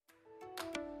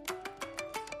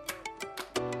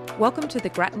Welcome to the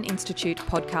Grattan Institute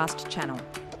podcast channel.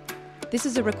 This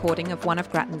is a recording of one of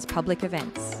Grattan's public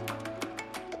events.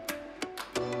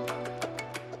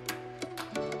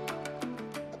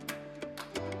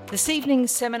 This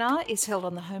evening's seminar is held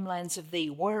on the homelands of the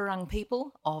Wurrung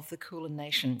people of the Kulin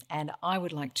Nation, and I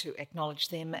would like to acknowledge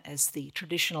them as the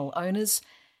traditional owners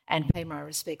and pay my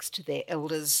respects to their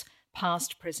elders,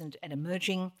 past, present and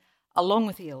emerging, along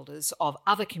with the elders of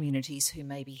other communities who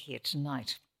may be here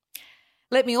tonight.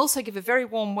 Let me also give a very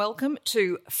warm welcome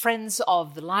to friends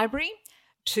of the library,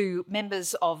 to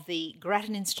members of the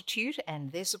Grattan Institute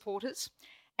and their supporters,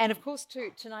 and of course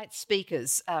to tonight's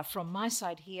speakers. From my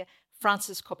side here,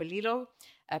 Francis Coppolillo,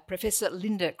 Professor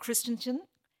Linda Kristjanson,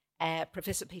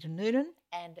 Professor Peter Noonan,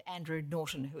 and Andrew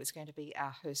Norton, who is going to be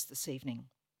our host this evening.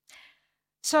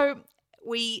 So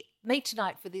we meet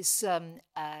tonight for this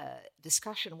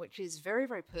discussion, which is very,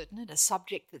 very pertinent, a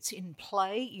subject that's in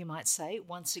play, you might say,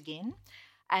 once again,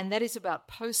 and that is about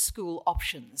post-school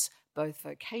options, both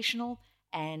vocational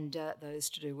and those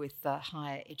to do with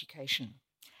higher education.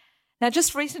 Now,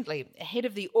 just recently, ahead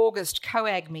of the August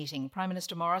COAG meeting, Prime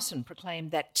Minister Morrison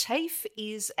proclaimed that TAFE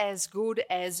is as good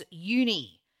as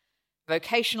uni.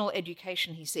 Vocational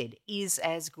education, he said, is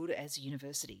as good as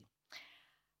university.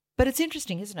 But it's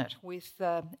interesting, isn't it? With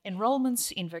enrolments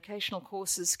in vocational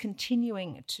courses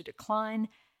continuing to decline,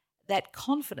 that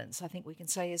confidence, I think we can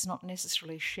say, is not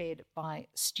necessarily shared by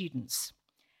students.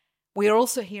 We are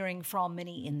also hearing from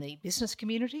many in the business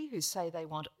community who say they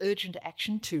want urgent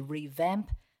action to revamp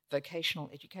vocational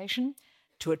education,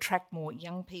 to attract more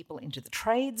young people into the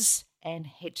trades and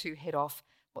head off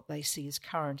what they see as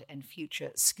current and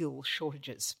future skill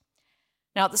shortages.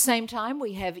 Now, at the same time,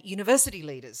 we have university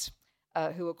leaders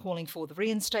who are calling for the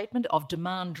reinstatement of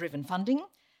demand-driven funding,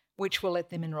 which will let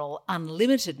them enrol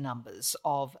unlimited numbers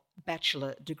of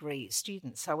bachelor-degree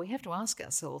students. So we have to ask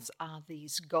ourselves, are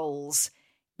these goals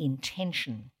in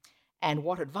tension? And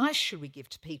what advice should we give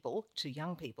to people, to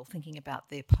young people, thinking about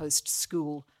their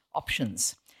post-school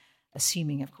options,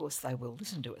 assuming, of course, they will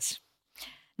listen to us.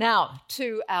 Now,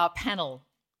 to our panel.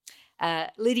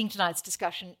 Leading tonight's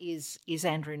discussion is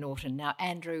Andrew Norton. Now,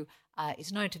 Andrew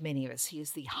is known to many of us. He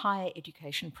is the Higher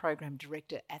Education Program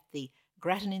Director at the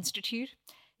Grattan Institute.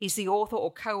 He's the author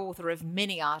or co-author of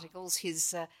many articles.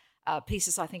 His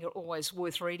pieces, I think, are always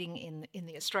worth reading in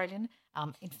the Australian,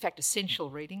 in fact, essential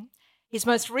reading. His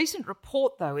most recent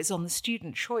report, though, is on the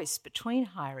student choice between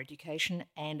higher education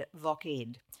and voc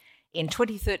ed. In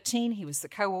 2013, he was the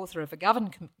co-author of a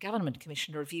government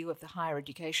commissioned review of the higher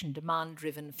education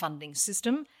demand-driven funding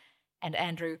system. And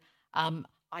Andrew,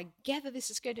 I gather this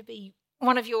is going to be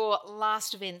one of your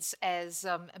last events as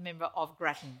a member of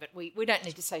Grattan, but we don't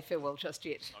need to say farewell just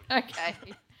yet. Okay.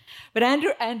 But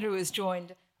Andrew is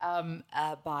joined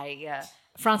by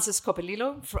Francis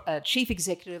Coppolillo, Chief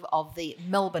Executive of the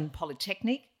Melbourne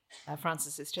Polytechnic.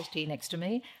 Francis is just here next to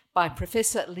me. By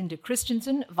Professor Linda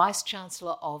Kristjanson,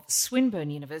 Vice-Chancellor of Swinburne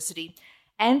University,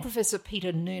 and Professor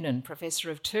Peter Noonan, Professor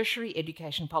of Tertiary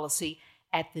Education Policy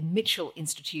at the Mitchell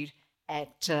Institute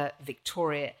at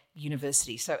Victoria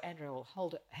University. So, Andrew,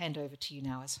 I'll hand over to you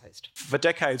now as host. For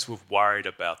decades, we've worried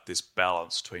about this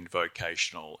balance between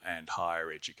vocational and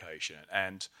higher education,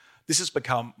 and this has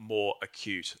become more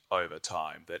acute over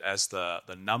time, that as the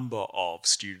number of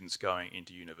students going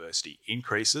into university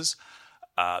increases,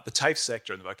 the TAFE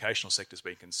sector and the vocational sector has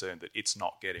been concerned that it's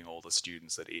not getting all the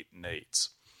students that it needs.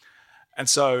 And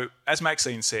so, as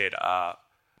Maxine said, our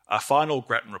final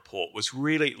Grattan report was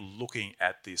really looking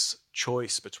at this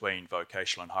choice between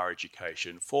vocational and higher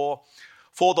education for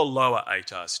the lower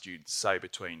ATAR students, say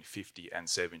between 50 and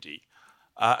 70.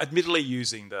 Admittedly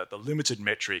using the limited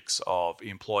metrics of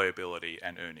employability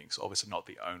and earnings, obviously not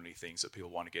the only things that people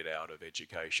want to get out of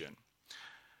education.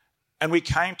 And we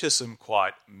came to some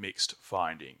quite mixed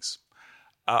findings.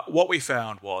 What we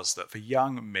found was that for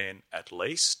young men at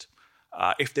least,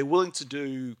 if they're willing to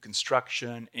do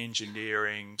construction,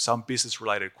 engineering, some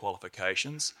business-related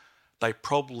qualifications, they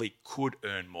probably could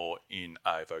earn more in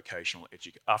a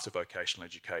after vocational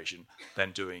education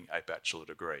than doing a bachelor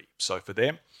degree. So for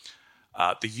them,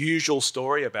 the usual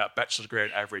story about bachelor degree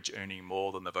on average earning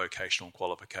more than the vocational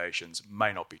qualifications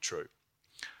may not be true.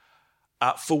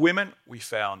 For women, we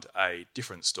found a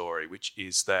different story, which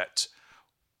is that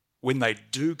when they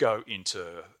do go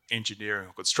into engineering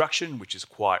or construction, which is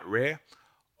quite rare,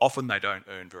 often they don't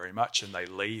earn very much and they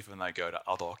leave and they go to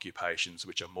other occupations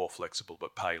which are more flexible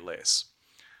but pay less.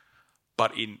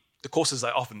 But in the courses they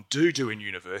often do in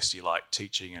university, like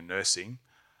teaching and nursing,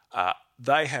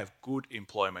 they have good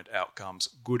employment outcomes,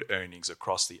 good earnings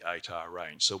across the ATAR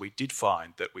range. So we did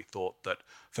find that we thought that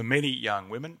for many young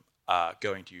women,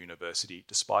 going to university,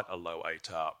 despite a low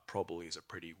ATAR, probably is a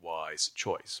pretty wise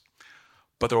choice.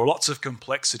 But there are lots of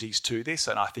complexities to this,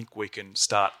 and I think we can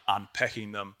start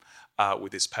unpacking them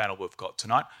with this panel we've got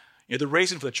tonight. The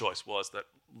reason for the choice was that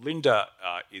Linda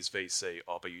is VC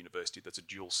of a university that's a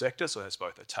dual sector, so has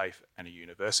both a TAFE and a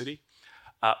university.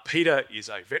 Peter is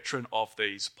a veteran of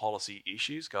these policy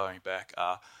issues going back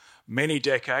many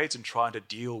decades and trying to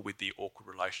deal with the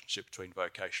awkward relationship between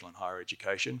vocational and higher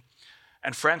education.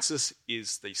 And Francis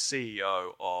is the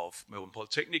CEO of Melbourne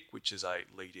Polytechnic, which is a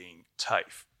leading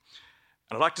TAFE.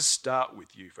 And I'd like to start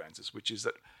with you, Francis, which is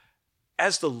that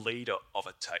as the leader of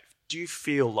a TAFE, do you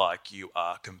feel like you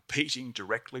are competing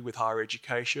directly with higher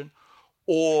education,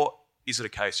 or is it a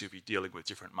case of you dealing with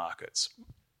different markets?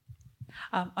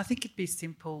 I think it'd be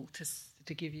simple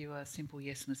to give you a simple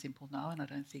yes and a simple no, and I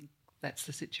don't think that's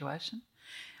the situation.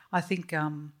 I think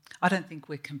I don't think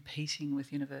we're competing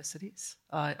with universities.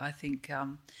 I think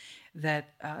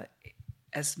that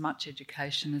as much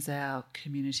education as our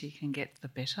community can get, the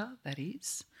better that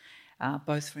is,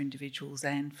 both for individuals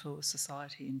and for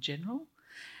society in general.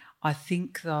 I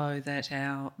think, though, that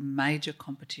our major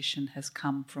competition has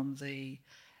come from the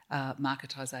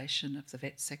marketisation of the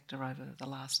vet sector over the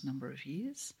last number of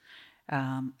years,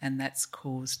 and that's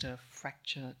caused a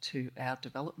fracture to our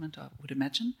development, I would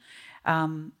imagine.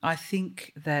 I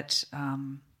think that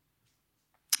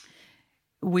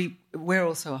we're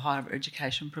also a higher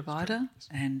education provider,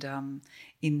 and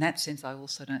in that sense I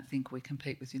also don't think we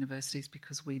compete with universities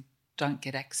because we don't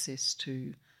get access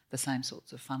to the same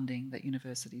sorts of funding that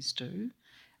universities do,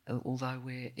 although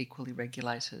we're equally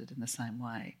regulated in the same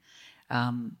way.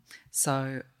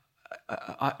 So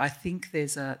I think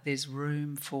there's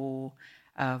room for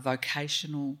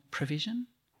vocational provision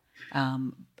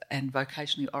and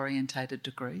vocationally orientated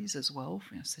degrees as well,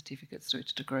 certificates through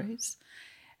to degrees.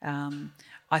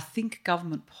 I think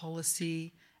government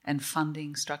policy and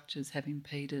funding structures have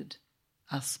impeded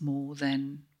us more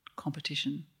than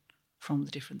competition from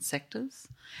the different sectors.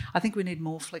 I think we need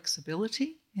more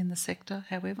flexibility in the sector,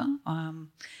 however.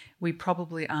 We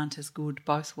probably aren't as good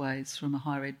both ways from a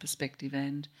higher ed perspective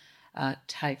and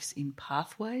TAFEs in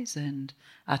pathways and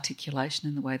articulation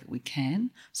in the way that we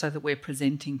can, so that we're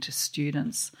presenting to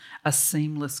students a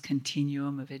seamless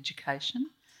continuum of education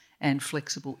and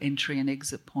flexible entry and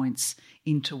exit points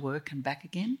into work and back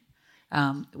again.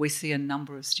 We see a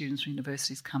number of students from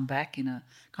universities come back in a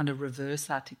kind of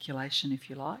reverse articulation, if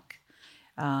you like.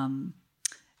 And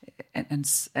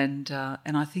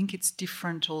I think it's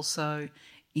different also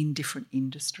in different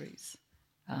industries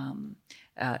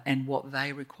and what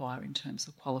they require in terms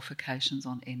of qualifications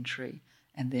on entry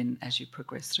and then as you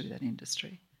progress through that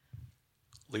industry.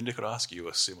 Linda, could I ask you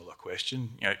a similar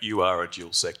question? You are a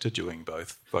dual sector doing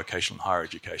both vocational and higher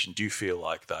education. Do you feel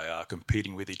like they are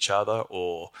competing with each other,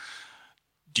 or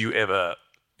do you ever,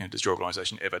 does your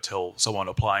organisation ever tell someone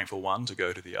applying for one to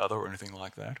go to the other or anything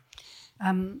like that?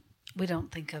 We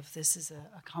don't think of this as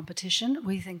a competition.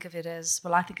 We think of it as,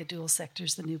 well, I think a dual sector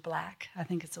is the new black. I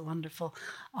think it's a wonderful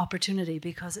opportunity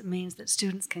because it means that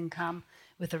students can come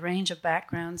with a range of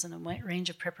backgrounds and a range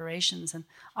of preparations, and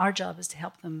our job is to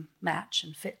help them match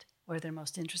and fit where they're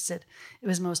most interested. It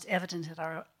was most evident at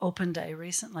our open day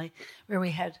recently, where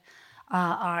we had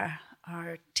our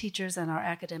teachers and our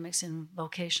academics in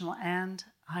vocational and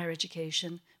higher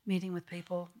education meeting with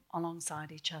people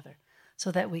alongside each other,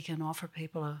 so that we can offer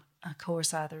people a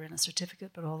course either in a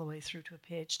certificate but all the way through to a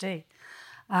PhD.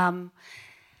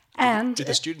 Did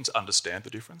the students understand the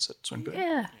difference at Swinburne?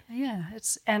 Yeah.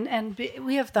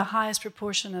 We have the highest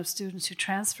proportion of students who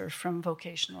transfer from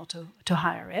vocational to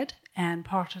higher ed, and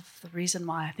part of the reason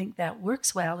why I think that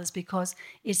works well is because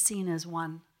it's seen as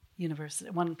one university,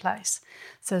 one place.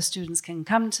 So students can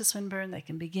come to Swinburne, they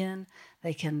can begin,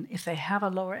 they can, if they have a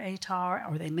lower ATAR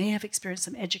or they may have experienced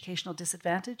some educational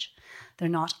disadvantage, they're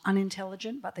not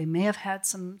unintelligent, but they may have had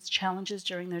some challenges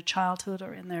during their childhood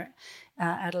or in their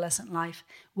adolescent life.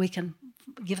 We can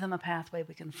give them a pathway,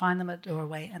 we can find them a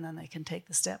doorway, and then they can take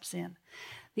the steps in.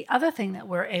 The other thing that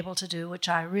we're able to do, which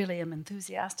I really am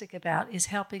enthusiastic about, is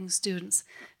helping students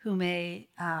who may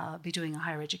be doing a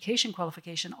higher education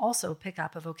qualification also pick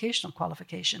up a vocational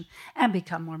qualification and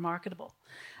become more marketable.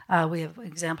 We have an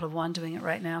example of one doing it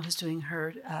right now who's doing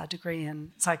her degree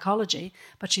in psychology,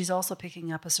 but she's also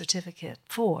picking up a certificate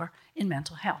in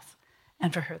mental health.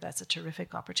 And for her, that's a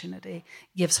terrific opportunity.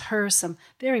 Gives her some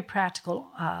very practical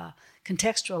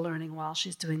contextual learning while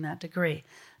she's doing that degree.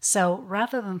 So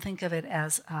rather than think of it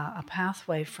as a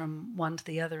pathway from one to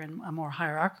the other in a more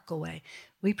hierarchical way,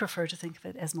 we prefer to think of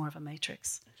it as more of a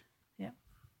matrix. Yeah.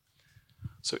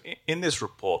 So in this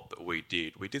report that we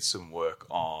did some work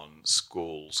on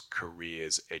schools,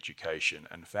 careers, education,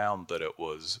 and found that it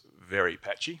was very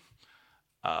patchy.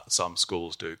 Some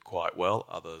schools do quite well,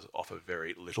 others offer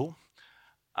very little.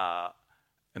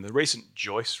 And the recent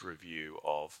Joyce review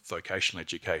of vocational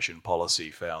education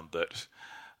policy found that it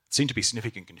seemed to be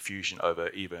significant confusion over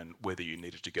even whether you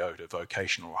needed to go to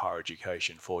vocational or higher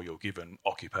education for your given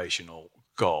occupational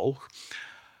goal.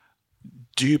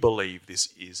 Do you believe this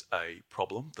is a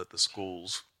problem, that the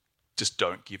schools just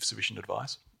don't give sufficient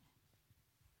advice?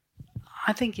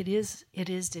 I think it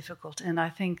is difficult, and I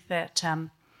think that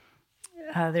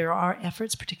there are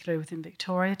efforts, particularly within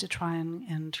Victoria, to try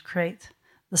and create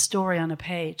the story on a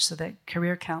page so that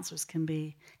career counsellors can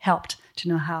be helped to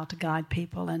know how to guide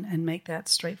people and make that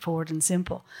straightforward and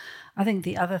simple. I think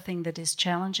the other thing that is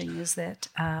challenging is that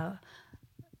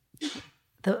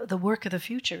the work of the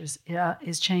future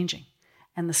is changing,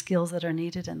 and the skills that are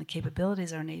needed and the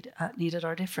capabilities are needed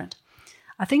are different.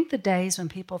 I think the days when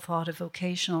people thought of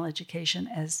vocational education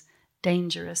as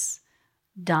dangerous,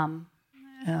 dumb,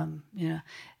 and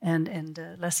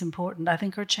less important, I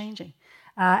think are changing.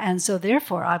 And so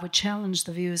therefore, I would challenge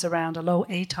the views around a low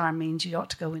ATAR means you ought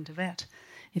to go into vet.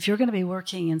 If you're going to be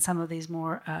working in some of these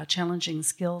more challenging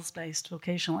skills-based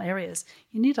vocational areas,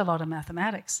 you need a lot of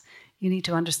mathematics. You need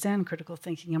to understand critical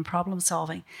thinking and problem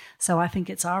solving. So I think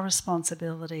it's our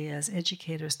responsibility as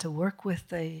educators to work with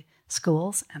the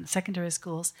schools and secondary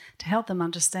schools to help them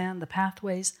understand the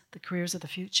pathways, the careers of the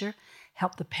future,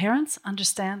 help the parents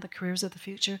understand the careers of the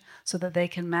future so that they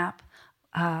can map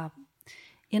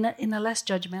in a less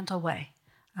judgmental way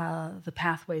the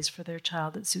pathways for their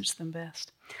child that suits them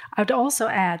best. I would also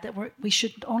add that we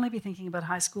shouldn't only be thinking about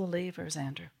high school leavers,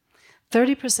 Andrew.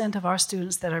 30% of our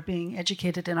students that are being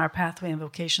educated in our pathway and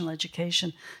vocational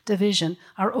education division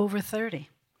are over 30.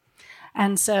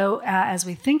 And so as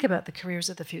we think about the careers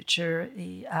of the future,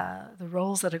 the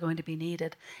roles that are going to be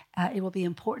needed, it will be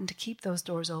important to keep those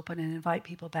doors open and invite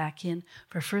people back in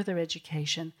for further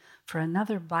education, for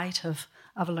another bite of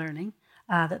learning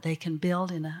that they can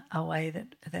build in a way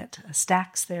that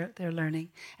stacks their learning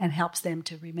and helps them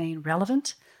to remain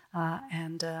relevant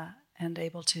and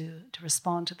able to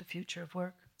respond to the future of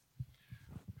work.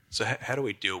 So how do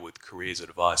we deal with careers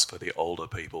advice for the older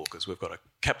people? Because we've got a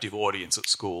captive audience at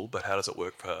school, but how does it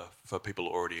work for people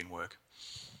already in work?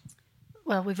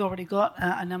 Well, we've already got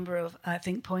a number of, I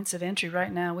think, points of entry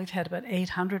right now. We've had about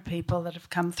 800 people that have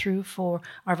come through for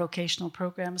our vocational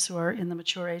programs who are in the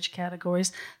mature age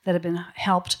categories that have been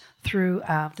helped through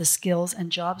the skills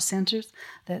and job centres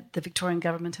that the Victorian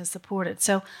government has supported.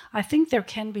 So I think there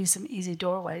can be some easy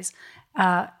doorways.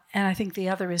 And I think the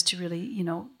other is to really,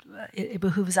 it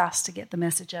behooves us to get the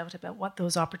message out about what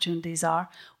those opportunities are,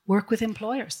 work with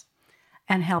employers,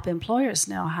 and help employers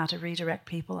know how to redirect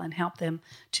people and help them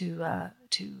to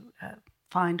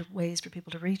find ways for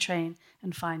people to retrain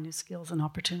and find new skills and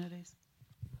opportunities.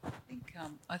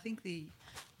 I think the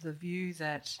view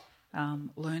that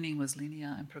learning was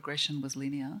linear and progression was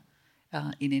linear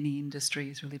in any industry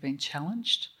has really been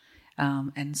challenged.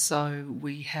 And so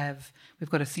we've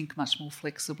got to think much more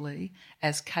flexibly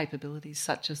as capabilities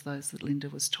such as those that Linda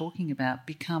was talking about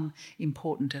become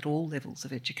important at all levels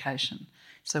of education.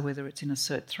 So whether it's in a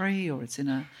Cert 3 or it's in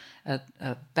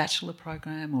a bachelor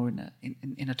program or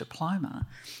in a diploma,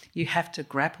 you have to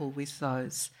grapple with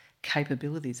those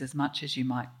capabilities as much as you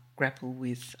might grapple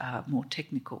with more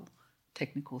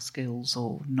technical skills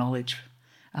or knowledge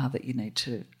that you need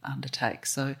to undertake.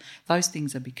 So those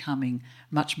things are becoming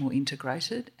much more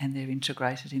integrated, and they're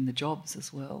integrated in the jobs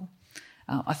as well.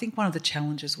 I think one of the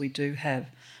challenges we do have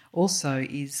also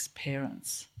is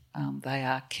parents. They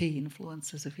are key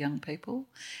influences of young people,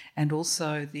 and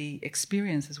also the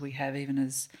experiences we have even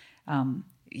as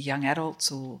young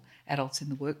adults or adults in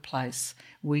the workplace.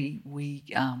 We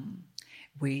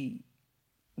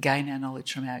gain our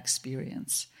knowledge from our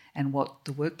experience. And what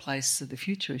the workplace of the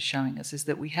future is showing us is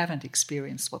that we haven't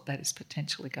experienced what that is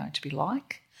potentially going to be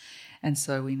like. And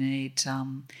so we need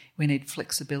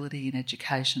flexibility in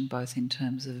education, both in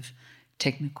terms of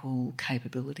technical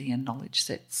capability and knowledge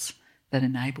sets that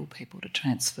enable people to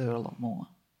transfer a lot more.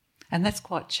 And that's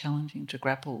quite challenging to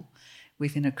grapple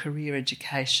within a career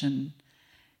education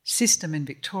system in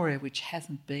Victoria, which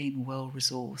hasn't been well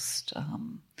resourced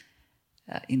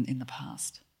in the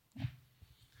past.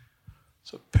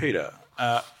 So, Peter,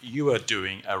 you are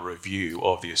doing a review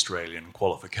of the Australian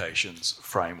qualifications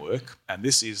framework, and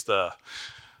this is the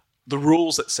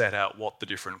rules that set out what the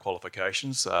different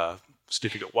qualifications are.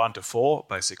 Certificate 1 to 4,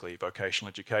 basically vocational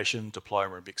education,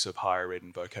 diploma, a mix of higher ed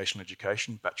and vocational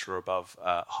education, bachelor above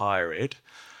higher ed.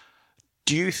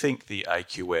 Do you think the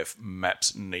AQF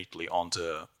maps neatly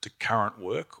onto current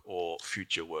work or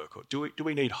future work? Or do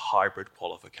we need hybrid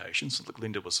qualifications? Look,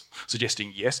 Linda was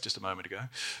suggesting yes just a moment ago.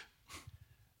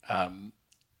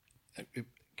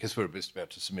 Because we're just about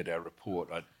to submit our report,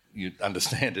 you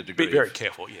understand a degree. Be very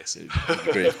careful, yes. A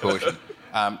degree of caution.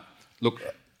 Look,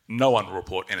 no one will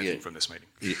report anything from this meeting.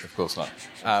 Yeah, of course not.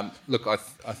 Look,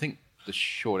 I think the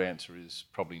short answer is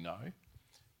probably no,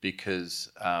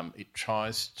 because it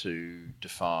tries to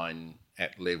define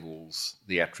at levels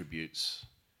the attributes,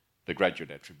 the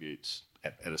graduate attributes,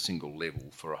 at a single level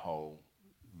for a whole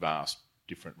vast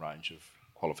different range of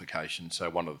qualifications. So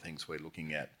one of the things we're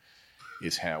looking at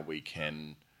is how we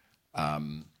can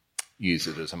use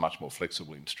it as a much more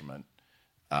flexible instrument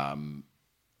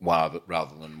rather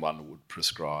than one that would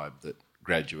prescribe that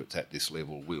graduates at this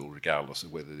level will, regardless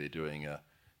of whether they're doing a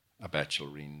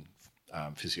bachelor in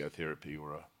physiotherapy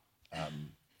or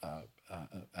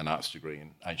an arts degree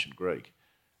in ancient Greek.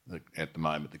 At the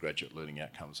moment, the graduate learning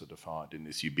outcomes are defined in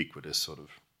this ubiquitous sort of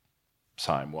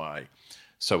same way.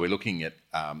 So we're looking at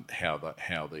how the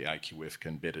AQF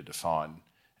can better define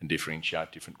and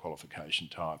differentiate different qualification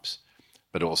types,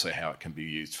 but also how it can be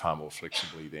used far more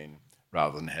flexibly then,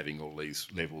 rather than having all these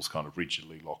levels kind of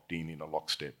rigidly locked in a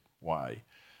lockstep way.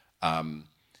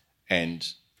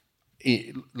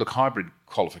 Look, hybrid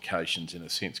qualifications in a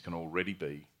sense can already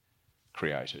be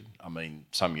created. I mean,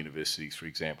 some universities, for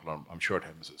example, I'm sure it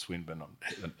happens at Swinburne,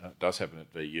 it does happen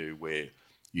at VU, where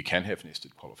you can have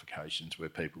nested qualifications where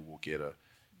people will get a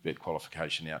vet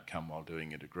qualification outcome while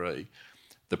doing a degree.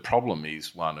 The problem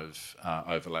is one of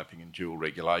overlapping and dual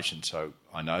regulation. So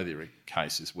I know there are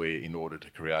cases where in order to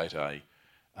create a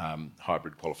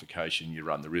hybrid qualification, you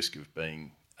run the risk of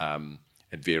being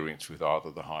at variance with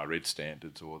either the higher ed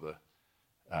standards or the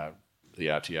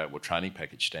RTO or training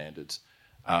package standards.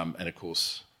 And of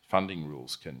course, funding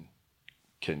rules can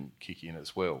kick in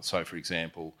as well. So for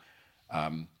example,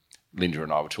 Linda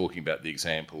and I were talking about the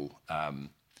example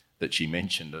that she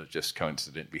mentioned. It just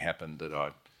coincidentally happened that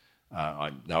I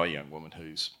know a young woman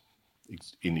who's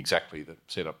in exactly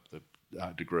set up the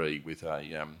degree with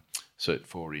a Cert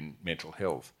 4 in mental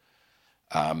health.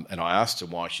 And I asked her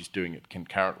why she's doing it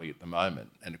concurrently at the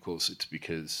moment. And of course, it's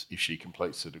because if she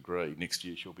completes the degree, next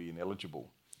year she'll be ineligible.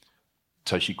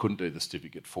 So she couldn't do the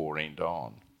certificate 4 end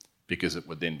on because it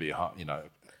would then be a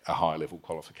high level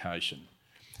qualification.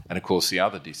 And of course, the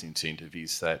other disincentive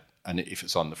is that, and if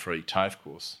it's on the free TAFE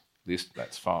course list,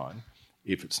 that's fine.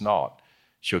 If it's not,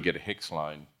 she'll get a HEX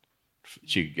loan.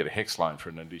 She could get a HEX loan for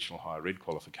an additional higher ed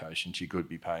qualification. She could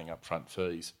be paying upfront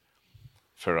fees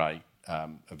for a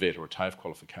vet or a TAFE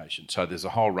qualification. So there's a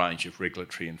whole range of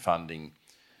regulatory and funding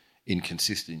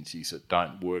inconsistencies that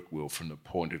don't work well from the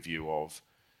point of view of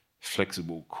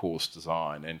flexible course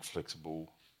design and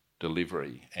flexible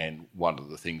delivery. And one of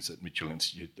the things at Mitchell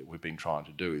Institute that we've been trying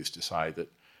to do is to say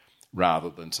that rather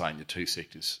than saying the two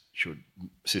systems should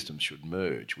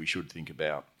merge, we should think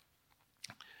about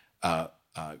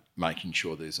making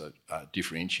sure there's a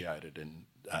differentiated and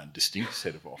distinct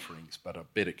set of offerings, but are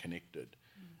better connected,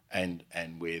 and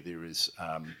where there is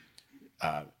there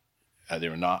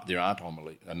aren't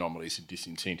anomalies and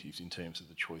disincentives in terms of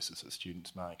the choices that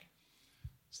students make.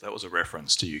 So that was a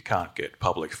reference to you can't get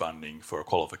public funding for a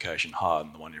qualification higher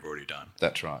than the one you've already done.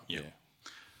 That's right. Yeah.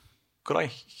 Could I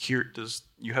hear? Does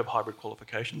you have hybrid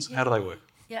qualifications? Yeah. How do they work?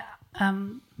 Yeah,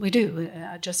 we do.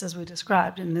 Just as we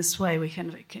described, in this way, we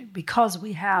can, because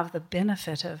we have the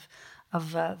benefit of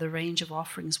the range of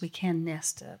offerings, we can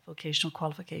nest a vocational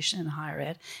qualification in higher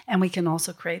ed, and we can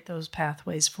also create those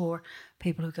pathways for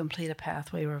people who complete a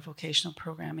pathway or a vocational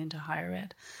program into higher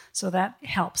ed. So that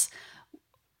helps.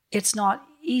 It's not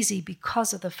easy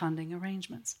because of the funding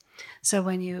arrangements. So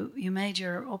when you made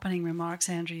your opening remarks,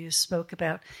 Andrew, you spoke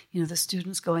about, the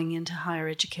students going into higher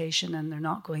education and they're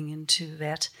not going into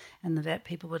vet, and the vet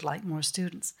people would like more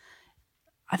students.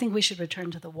 I think we should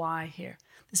return to the why here.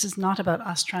 This is not about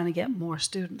us trying to get more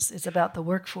students. It's about the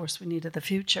workforce we need of the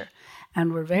future.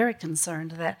 And we're very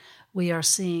concerned that we are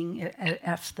seeing,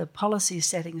 if the policy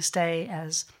settings stay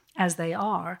as they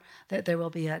are, that there will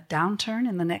be a downturn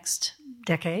in the next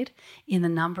decade in the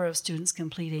number of students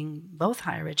completing both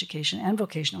higher education and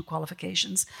vocational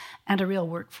qualifications, and a real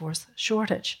workforce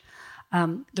shortage.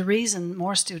 The reason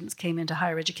more students came into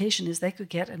higher education is they could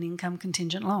get an income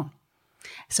contingent loan.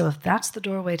 So if that's the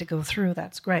doorway to go through,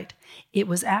 that's great. It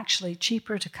was actually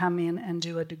cheaper to come in and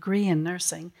do a degree in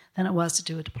nursing than it was to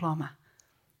do a diploma.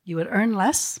 You would earn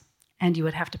less and you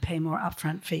would have to pay more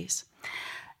upfront fees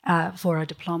for a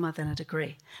diploma than a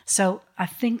degree. So I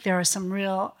think there are some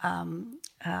real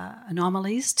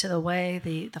anomalies to the way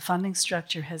the funding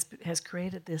structure has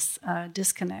created this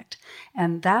disconnect.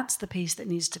 And that's the piece that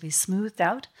needs to be smoothed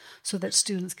out so that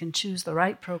students can choose the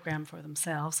right program for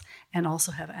themselves and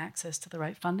also have access to the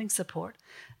right funding support.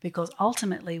 Because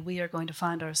ultimately, we are going to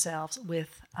find ourselves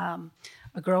with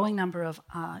a growing number of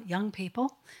young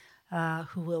people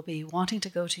who will be wanting to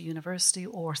go to university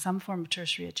or some form of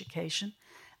tertiary education.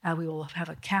 We will have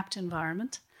a capped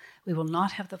environment. We will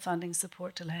not have the funding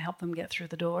support to help them get through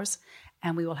the doors,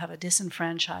 and we will have a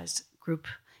disenfranchised group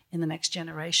in the next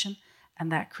generation,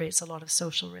 and that creates a lot of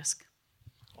social risk.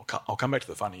 I'll come back to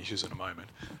the funding issues in a moment.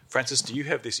 Francis, do you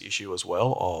have this issue as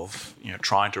well of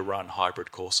trying to run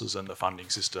hybrid courses and the funding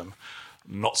system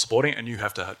not supporting it, and you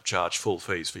have to charge full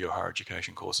fees for your higher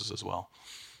education courses as well?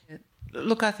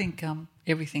 Look, I think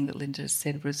everything that Linda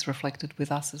said was reflected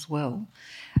with us as well.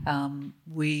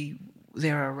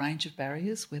 There are a range of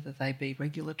barriers, whether they be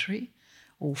regulatory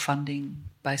or funding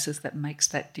basis, that makes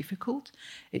that difficult.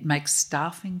 It makes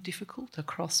staffing difficult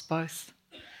across both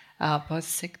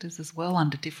sectors as well,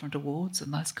 under different awards,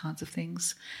 and those kinds of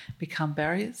things become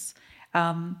barriers.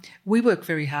 We work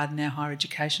very hard in our higher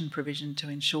education provision to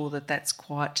ensure that that's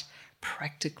quite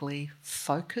practically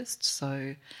focused,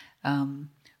 so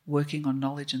working on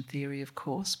knowledge and theory, of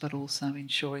course, but also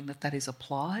ensuring that that is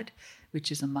applied,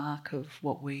 which is a mark of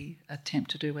what we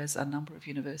attempt to do, as a number of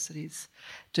universities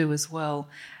do as well.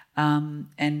 And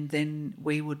then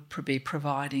we would be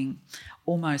providing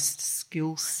almost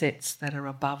skill sets that are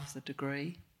above the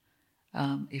degree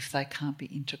if they can't be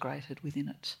integrated within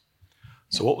it.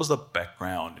 So what was the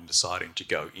background in deciding to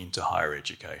go into higher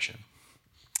education?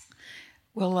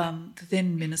 Well, the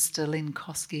then Minister Lynn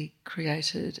Koski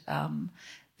created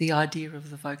the idea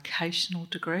of the vocational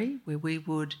degree, where we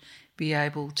would be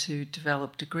able to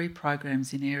develop degree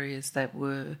programs in areas that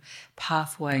were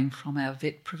pathwaying from our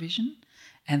vet provision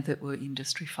and that were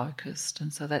industry focused.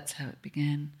 And so that's how it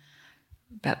began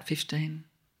about 15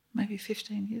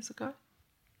 years ago.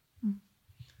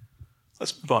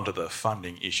 Let's move on to the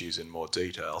funding issues in more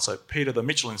detail. So, Peter, the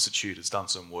Mitchell Institute has done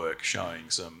some work showing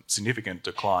some significant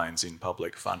declines in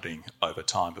public funding over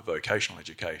time for vocational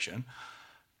education.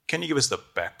 Can you give us the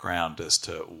background as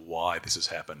to why this has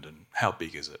happened and how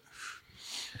big is it?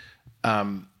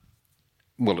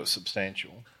 Well, it's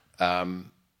substantial.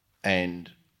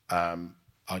 And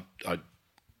I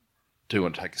do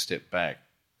want to take a step back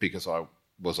because I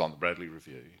was on the Bradley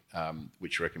Review,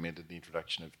 which recommended the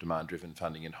introduction of demand-driven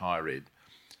funding in higher ed.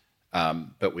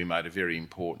 But we made a very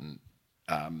important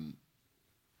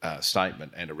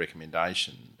statement and a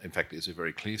recommendation. In fact, there's a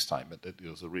very clear statement that there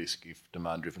was a risk if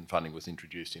demand-driven funding was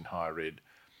introduced in higher ed.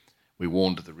 We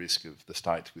warned of the risk of the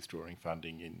states withdrawing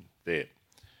funding in vet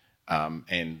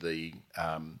and the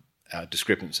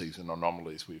discrepancies and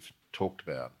anomalies we've talked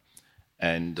about.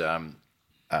 And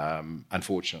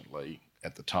unfortunately,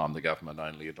 at the time, the government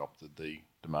only adopted the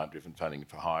demand-driven funding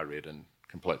for higher ed and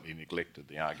completely neglected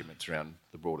the arguments around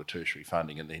the broader tertiary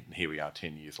funding. And then here we are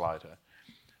 10 years later,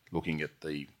 looking at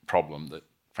the problem that,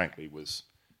 frankly, was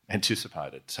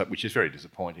anticipated, which is very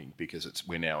disappointing because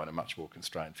we're now in a much more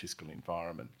constrained fiscal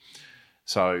environment.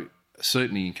 So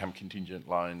certainly income contingent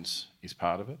loans is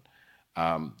part of it.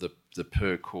 The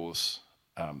per course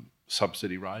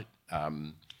subsidy rate,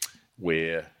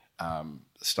 where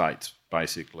states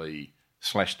basically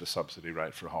slashed the subsidy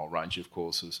rate for a whole range of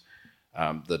courses.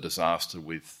 The disaster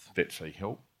with vet fee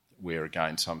help, where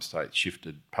again some states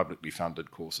shifted publicly funded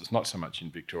courses, not so much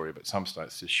in Victoria, but some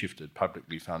states just shifted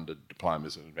publicly funded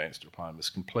diplomas and advanced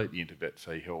diplomas completely into vet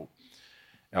fee help,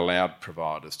 allowed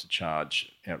providers to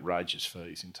charge outrageous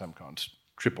fees, in some kinds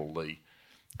triple the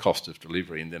cost of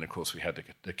delivery, and then of course we had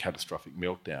the catastrophic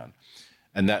meltdown.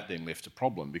 And that then left a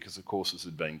problem because the courses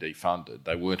had been defunded.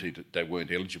 They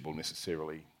weren't eligible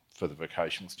necessarily for the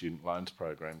vocational student loans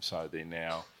program, so they're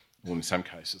now, well, in some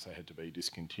cases they had to be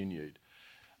discontinued.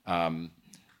 And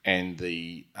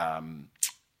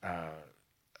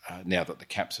now that the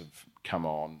caps have come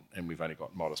on and we've only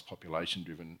got modest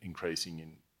population-driven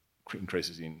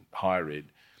increases in higher ed,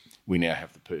 we now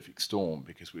have the perfect storm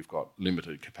because we've got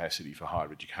limited capacity for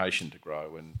higher education to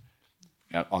grow, and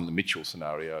on the Mitchell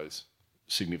scenarios,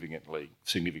 significant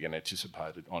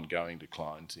anticipated ongoing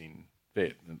declines in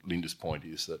vet. And Linda's point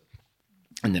is that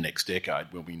in the next decade,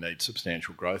 when we need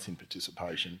substantial growth in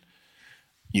participation,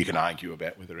 you can argue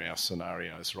about whether our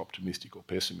scenarios are optimistic or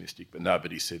pessimistic, but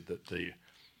nobody said that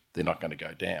they're not going to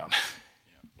go down.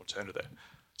 Yeah, we'll turn to that.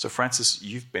 So, Francis,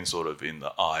 you've been sort of in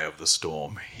the eye of the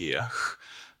storm here.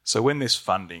 So when this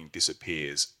funding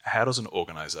disappears, how does an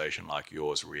organisation like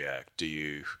yours react? Do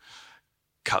you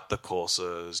cut the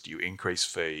courses? Do you increase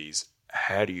fees?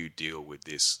 How do you deal with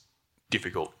this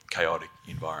difficult, chaotic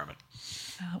environment?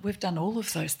 We've done all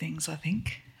of those things, I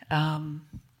think.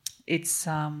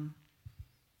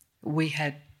 We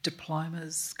had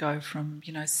diplomas go from,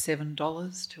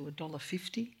 $7 to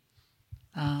 $1.50.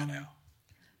 An hour.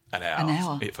 An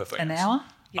hour. For an fans. hour?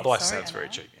 Otherwise, it sounds very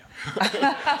cheap. Yeah.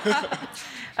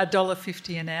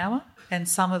 $1.50 an hour, and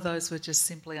some of those were just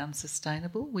simply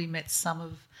unsustainable. We met some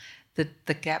of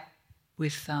the gap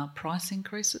with price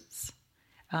increases.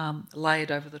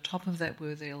 Layered over the top of that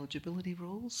were the eligibility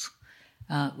rules,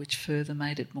 which further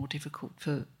made it more difficult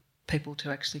for people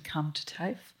to actually come to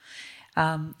TAFE.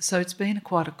 So it's been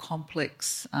quite a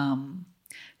complex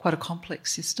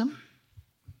system,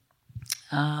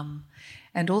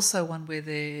 and also one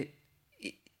where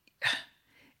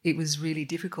it was really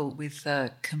difficult with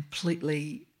a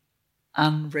completely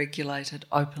unregulated,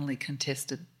 openly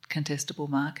contestable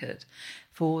market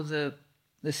for the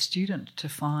student to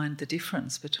find the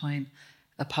difference between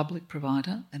a public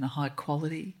provider and a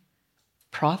high-quality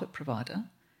private provider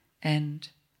and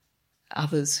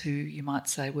others who you might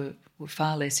say were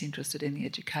far less interested in the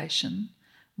education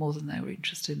more than they were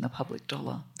interested in the public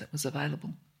dollar that was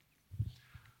available.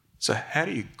 So how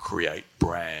do you create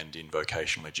brand in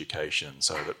vocational education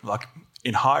so that, like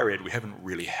in higher ed, we haven't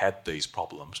really had these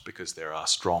problems because there are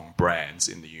strong brands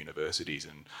in the universities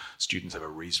and students have a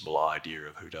reasonable idea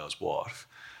of who does what.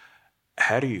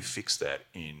 How do you fix that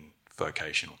in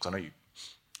vocational? Because I know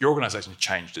your organisation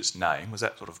changed its name. Was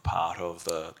that sort of part of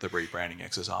the rebranding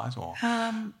exercise? Or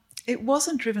it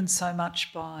wasn't driven so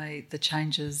much by the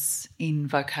changes in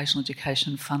vocational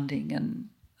education funding and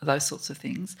those sorts of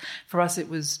things. For us, it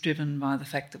was driven by the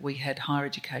fact that we had higher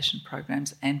education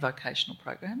programs and vocational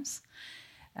programs,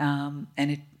 and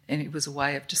it was a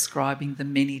way of describing the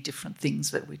many different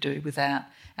things that we do without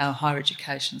our higher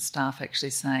education staff actually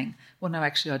saying, well, no,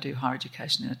 actually I do higher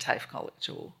education in a TAFE college.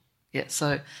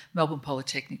 So Melbourne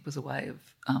Polytechnic was a way of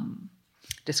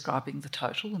describing the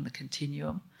total and the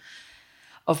continuum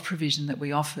of provision that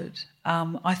we offered.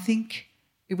 I think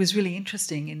it was really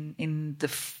interesting in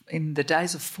the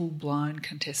days of full-blown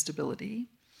contestability.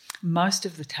 Most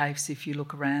of the TAFEs, if you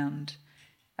look around,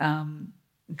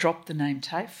 dropped the name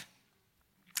TAFE.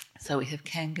 So we have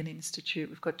Kangan Institute,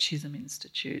 we've got Chisholm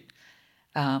Institute,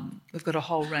 we've got a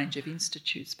whole range of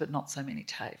institutes, but not so many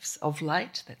TAFEs. Of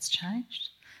late, that's changed.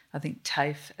 I think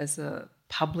TAFE as a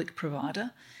public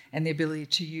provider and the ability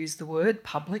to use the word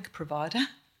public provider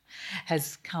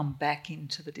has come back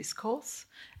into the discourse.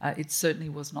 It certainly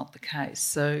was not the case.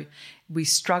 So we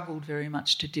struggled very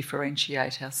much to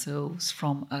differentiate ourselves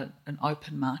from an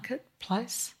open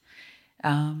marketplace.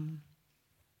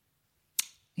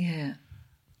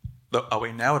 Look, are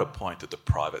we now at a point that the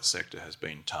private sector has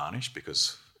been tarnished?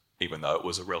 Because even though it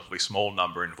was a relatively small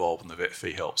number involved in the vet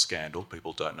fee help scandal,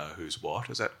 people don't know who's what.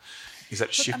 Is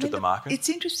that shifted the market? It's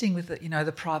interesting with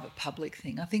the private-public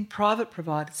thing. I think private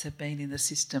providers have been in the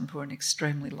system for an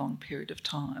extremely long period of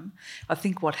time. I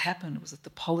think what happened was that the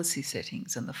policy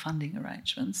settings and the funding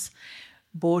arrangements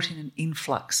brought in an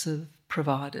influx of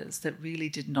providers that really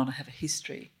did not have a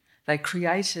history. They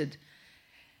created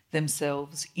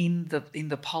themselves in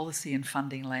the policy and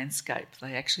funding landscape.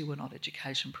 They actually were not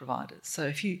education providers. So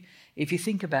if you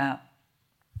think about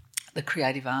the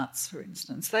creative arts, for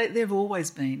instance, they've always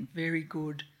been very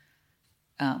good,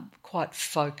 quite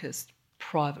focused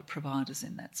private providers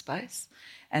in that space,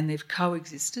 and they've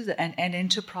coexisted, and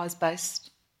enterprise-based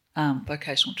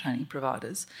vocational training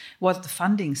providers. What the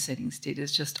funding settings did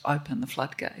is just open the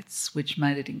floodgates, which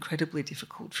made it incredibly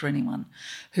difficult for anyone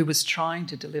who was trying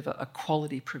to deliver a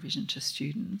quality provision to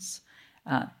students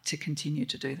to continue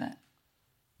to do that.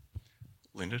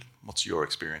 Linda, what's your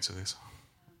experience of this?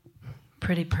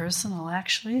 Pretty personal,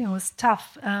 actually. It was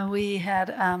tough. We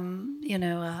had, a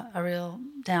real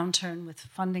downturn with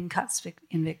funding cuts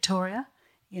in Victoria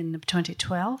in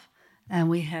 2012, and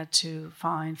we had to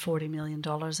find $40 million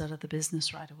out of the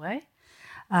business right away.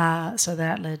 So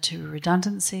that led to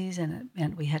redundancies, and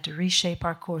we had to reshape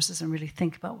our courses and really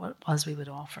think about what it was we would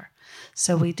offer.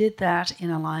 So we did that in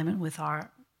alignment with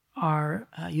our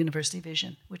university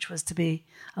vision, which was to be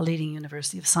a leading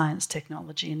university of science,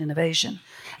 technology, and innovation.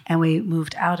 And we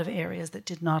moved out of areas that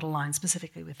did not align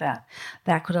specifically with that.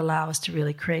 That could allow us to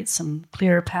really create some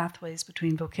clearer pathways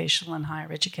between vocational and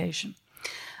higher education.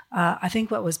 I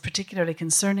think what was particularly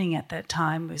concerning at that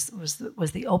time was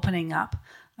the opening up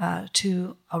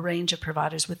to a range of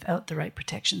providers without the right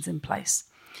protections in place.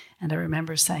 And I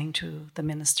remember saying to the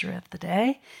minister of the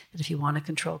day that if you want to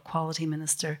control quality,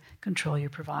 minister, control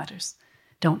your providers.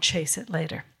 Don't chase it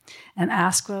later. And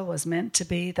ASQA was meant to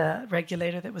be the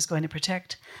regulator that was going to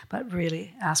protect, but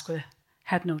really ASQA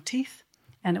had no teeth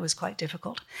and it was quite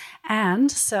difficult.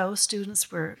 And so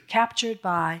students were captured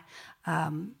by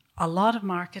a lot of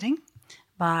marketing,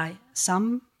 by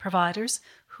some providers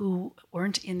who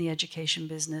weren't in the education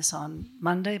business on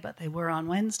Monday, but they were on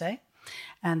Wednesday,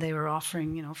 and they were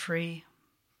offering, free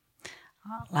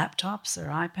laptops or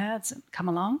iPads and come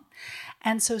along.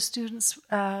 And so students,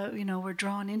 were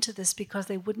drawn into this because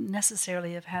they wouldn't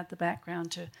necessarily have had the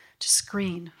background to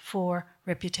screen for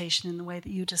reputation in the way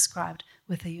that you described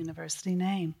with a university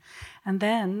name. And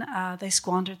then they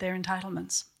squandered their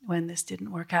entitlements when this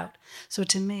didn't work out. So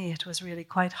to me, it was really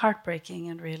quite heartbreaking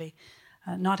and really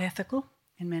not ethical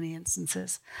in many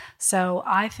instances. So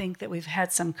I think that we've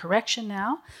had some correction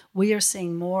now. We are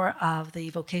seeing more of the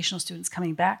vocational students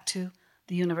coming back to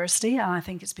the university, and I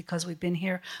think it's because we've been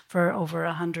here for over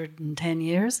 110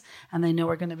 years, and they know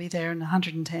we're going to be there in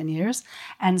 110 years,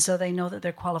 and so they know that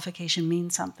their qualification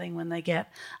means something when they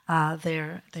get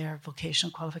their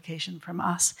vocational qualification from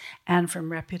us and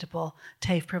from reputable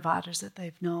TAFE providers that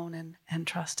they've known and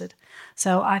trusted.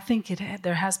 So I think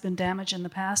there has been damage in the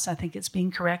past. I think it's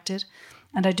being corrected.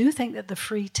 And I do think that the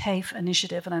Free TAFE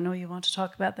initiative, and I know you want to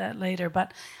talk about that later,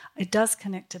 but it does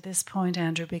connect to this point,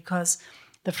 Andrew, because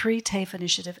the Free TAFE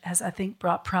initiative has, I think,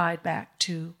 brought pride back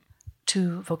to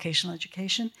vocational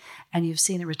education, and you've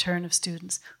seen a return of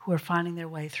students who are finding their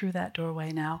way through that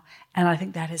doorway now, and I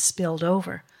think that has spilled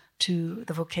over to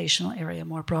the vocational area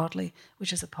more broadly,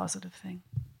 which is a positive thing.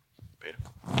 Peter?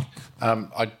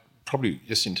 I'd probably,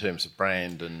 just in terms of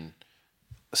brand and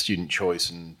student choice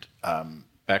and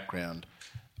background,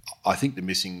 I think the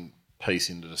missing piece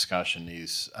in the discussion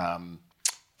is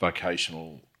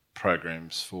vocational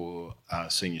programs for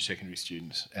senior secondary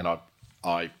students, and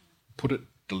I put it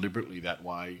deliberately that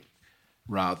way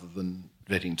rather than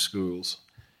vetting schools,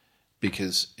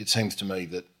 because it seems to me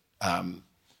that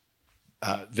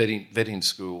vetting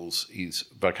schools is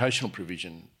vocational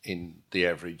provision in the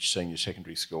average senior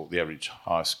secondary school, the average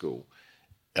high school,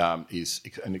 is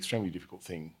an extremely difficult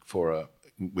thing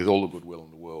with all the goodwill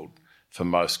in the world, for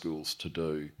most schools to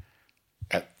do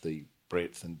at the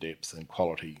breadth and depth and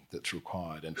quality that's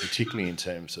required, and particularly in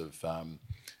terms of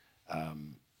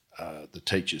the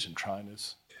teachers and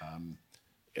trainers,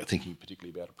 thinking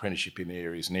particularly about apprenticeship in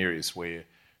areas where,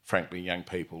 frankly, young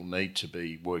people need to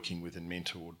be working with and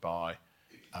mentored by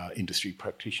industry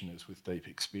practitioners with deep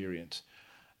experience.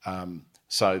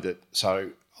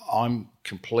 So I'm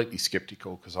completely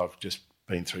sceptical, because I've just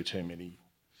been through too many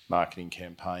marketing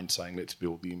campaigns saying let's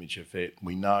build the image of vet.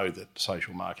 We know that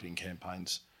social marketing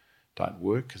campaigns don't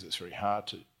work because it's very hard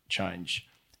to change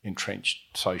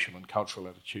entrenched social and cultural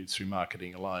attitudes through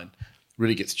marketing alone. It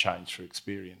really gets changed through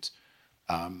experience.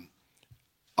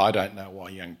 I don't know why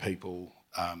young people,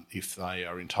 if they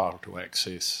are entitled to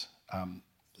access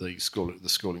the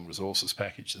schooling resources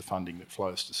package, the funding that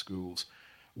flows to schools,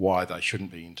 why they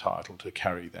shouldn't be entitled to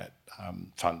carry that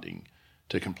funding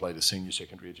to complete a senior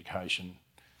secondary education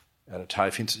at a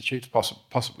TAFE institute,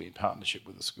 possibly in partnership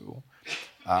with the school.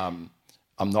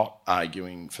 I'm not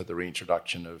arguing for the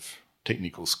reintroduction of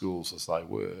technical schools as they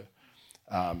were.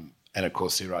 And of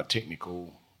course there are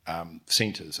technical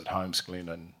centres at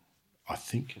Holmesglen and I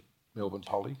think at Melbourne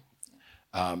Poly,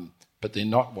 but they're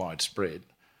not widespread.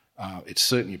 It's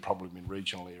certainly a problem in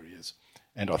regional areas.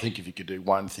 And I think if you could do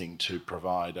one thing to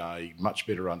provide a much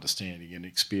better understanding and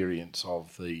experience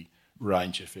of the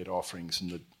range of vet offerings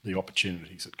and the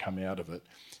opportunities that come out of it,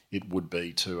 it would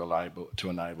be to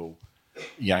enable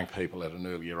young people at an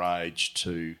earlier age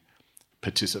to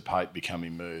participate, become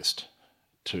immersed,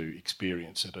 to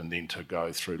experience it, and then to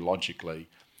go through logically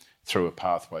through a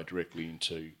pathway directly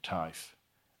into TAFE.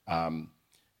 And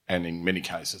in many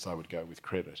cases, I would go with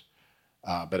credit.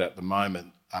 But at the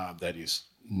moment, that is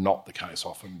not the case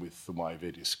often with the way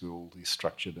vet school is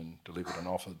structured and delivered and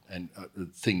offered. And the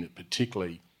thing that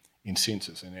particularly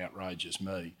incenses and outrages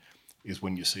me is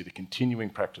when you see the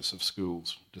continuing practice of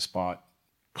schools, despite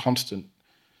constant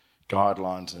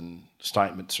guidelines and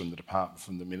statements from the department,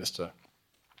 from the minister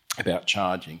about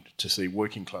charging, to see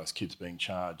working class kids being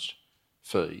charged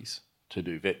fees to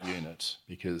do vet units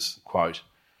because, quote,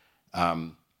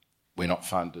 we're not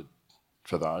funded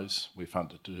for those, we're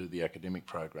funded to do the academic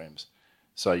programs.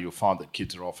 So you'll find that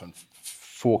kids are often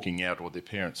forking out, or their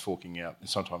parents forking out,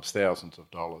 sometimes thousands of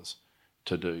dollars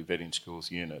to do vetting schools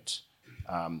units,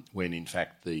 when in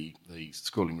fact the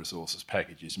schooling resources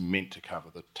package is meant to cover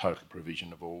the total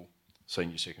provision of all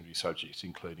senior secondary subjects,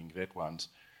 including vet ones.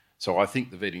 So I think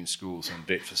the vetting schools and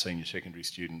vet for senior secondary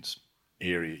students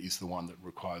area is the one that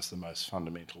requires the most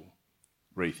fundamental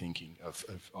rethinking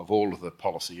of all of the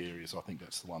policy areas. I think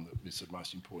that's the one that is the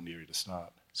most important area to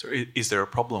start. So is there a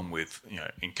problem with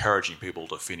encouraging people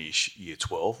to finish Year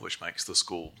 12, which makes the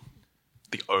school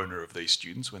the owner of these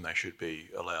students when they should be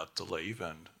allowed to leave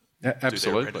and absolutely. do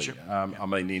their apprenticeship? I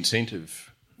mean, the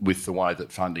incentive with the way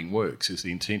that funding works is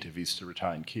the incentive is to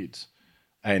retain kids.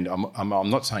 And I'm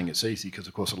not saying it's easy because,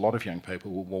 of course, a lot of young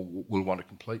people will want to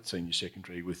complete senior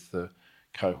secondary with the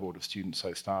cohort of students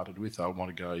they started with. They'll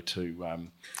want to go to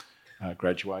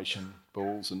graduation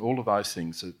balls and all of those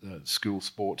things, school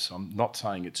sports. I'm not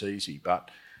saying it's easy, but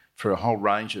for a whole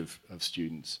range of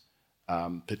students,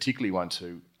 particularly ones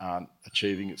who aren't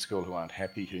achieving at school, who aren't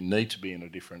happy, who need to be in a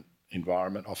different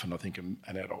environment, often I think an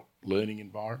adult learning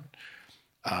environment.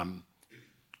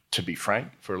 To be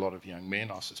frank, for a lot of young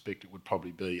men, I suspect it would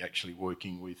probably be actually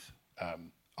working with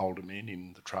older men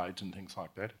in the trades and things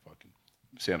like that, if I can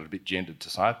sound a bit gendered to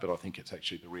say it, but I think it's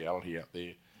actually the reality out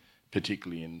there,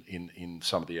 particularly in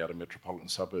some of the outer metropolitan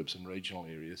suburbs and regional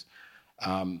areas.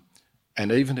 And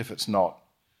even if it's not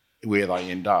where they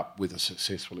end up with a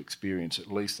successful experience, at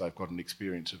least they've got an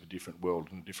experience of a different world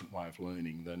and a different way of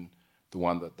learning than the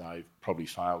one that they've probably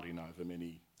failed in over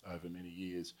many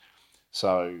years.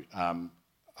 So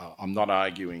I'm not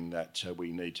arguing that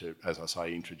we need to, as I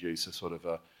say, introduce a sort of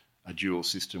a dual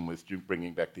system with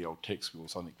bringing back the old tech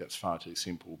schools. I think that's far too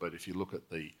simple. But if you look at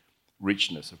the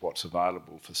richness of what's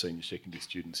available for senior secondary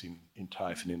students in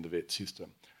TAFE and in the VET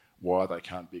system, why they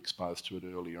can't be exposed to it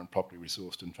earlier and properly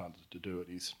resourced and funded to do it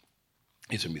is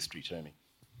a mystery to me.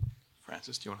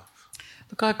 Frances, do you want to?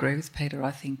 Look, I agree with Peter.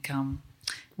 I think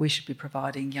we should be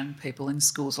providing young people in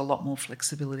schools a lot more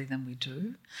flexibility than we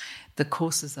do. The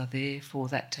courses are there for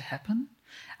that to happen.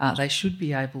 They should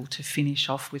be able to finish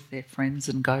off with their friends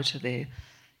and go to their,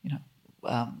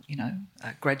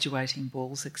 graduating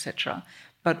balls, etc.,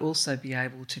 but also be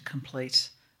able to complete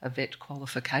a VET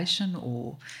qualification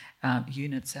or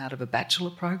units out of a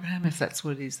bachelor program, if that's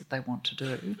what it is that they want to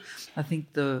do. I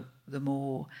think the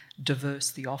more diverse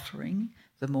the offering,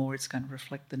 the more it's going to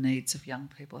reflect the needs of young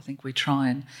people. I think we try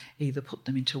and either put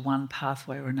them into one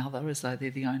pathway or another as though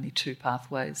they're the only two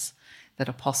pathways that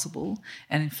are possible.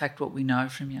 And in fact, what we know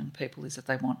from young people is that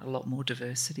they want a lot more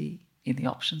diversity in the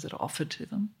options that are offered to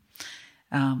them.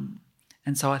 And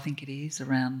so I think it is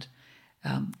around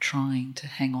trying to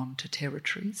hang on to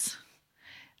territories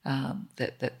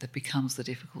that becomes the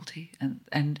difficulty.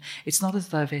 And it's not as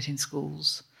though VET in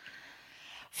schools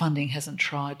funding hasn't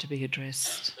tried to be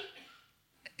addressed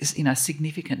a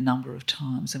significant number of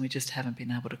times, and we just haven't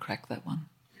been able to crack that one.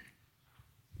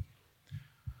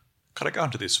 Could I go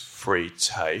into this free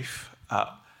TAFE?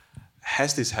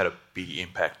 Has this had a big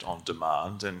impact on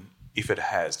demand? And if it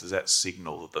has, does that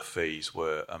signal that the fees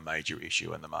were a major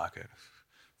issue in the market?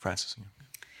 Frances?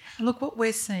 Look, what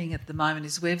we're seeing at the moment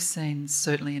is we've seen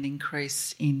certainly an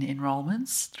increase in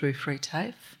enrolments through free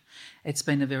TAFE. It's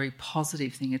been a very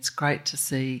positive thing. It's great to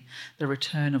see the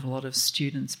return of a lot of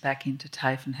students back into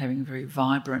TAFE and having very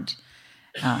vibrant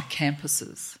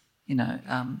campuses.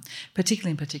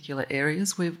 Particularly in particular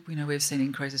areas. We've seen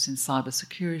increases in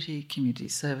cybersecurity, community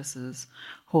services,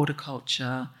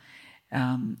 horticulture,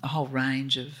 a whole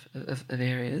range of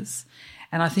areas.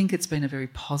 And I think it's been a very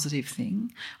positive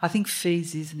thing. I think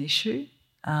fees is an issue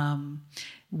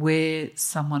where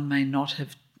someone may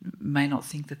not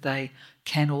think that they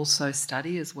can also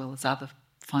study as well as other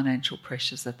financial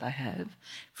pressures that they have.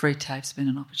 Free TAFE's been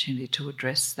an opportunity to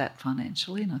address that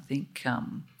financially, and I think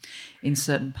in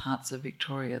certain parts of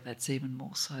Victoria that's even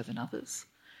more so than others.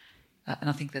 And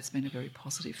I think that's been a very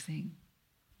positive thing.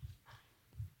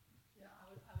 Yeah,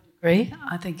 I would agree.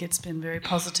 I think it's been very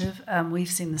positive. We've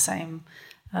seen the same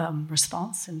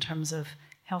response in terms of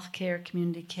healthcare,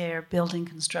 community care, building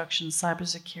construction,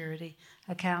 cybersecurity,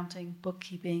 accounting,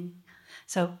 bookkeeping.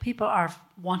 So people are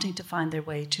wanting to find their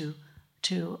way to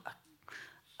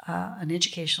an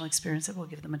educational experience that will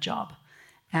give them a job.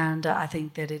 And I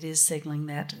think that it is signalling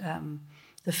that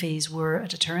the fees were a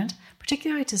deterrent,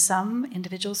 particularly to some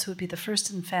individuals who would be the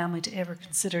first in family to ever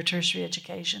consider tertiary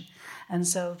education. And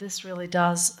so this really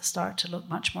does start to look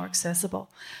much more accessible.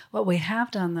 What we have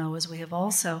done, though, is we have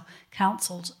also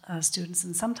counselled students,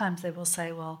 and sometimes they will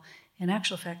say, well, in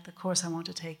actual fact, the course I want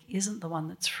to take isn't the one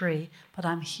that's free, but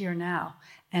I'm here now,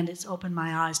 and it's opened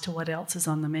my eyes to what else is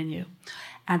on the menu.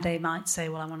 And they might say,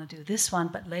 well, I want to do this one,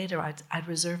 but later I'd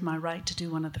reserve my right to do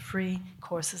one of the free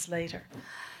courses later.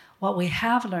 What we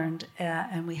have learned,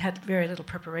 and we had very little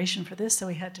preparation for this, so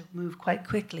we had to move quite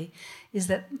quickly, is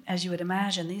that, as you would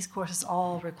imagine, these courses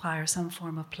all require some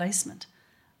form of placement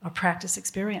or practice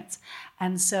experience.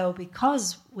 And so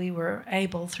because we were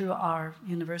able, through our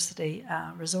university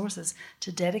resources,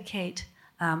 to dedicate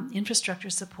infrastructure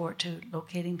support to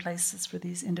locating places for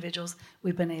these individuals,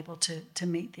 we've been able to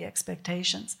meet the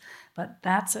expectations. But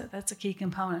that's a key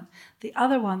component. The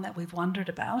other one that we've wondered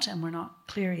about, and we're not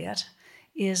clear yet,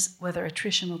 is whether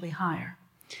attrition will be higher,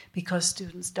 because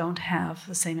students don't have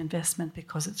the same investment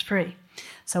because it's free.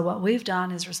 So what we've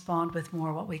done is respond with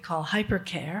more what we call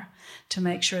hypercare to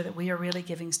make sure that we are really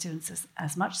giving students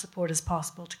as much support as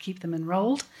possible to keep them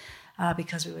enrolled,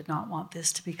 because we would not want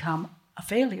this to become a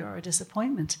failure or a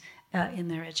disappointment in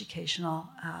their educational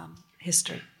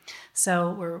history.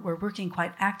 So we're working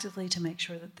quite actively to make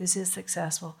sure that this is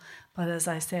successful. But as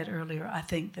I said earlier, I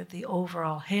think that the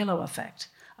overall halo effect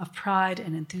of pride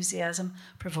and enthusiasm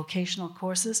for vocational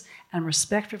courses and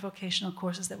respect for vocational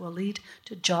courses that will lead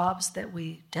to jobs that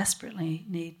we desperately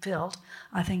need filled,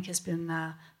 I think has been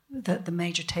the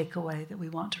major takeaway that we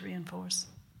want to reinforce.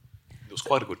 There was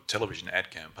quite a good television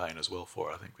ad campaign as well for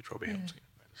it, I think, which probably helped.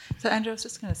 So, Andrew, I was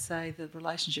just going to say the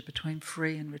relationship between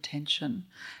free and retention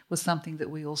was something that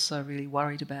we also really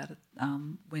worried about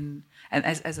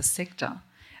as a sector,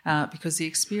 because the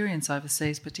experience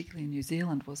overseas, particularly in New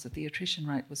Zealand, was that the attrition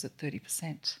rate was at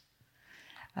 30%.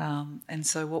 And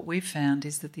so what we've found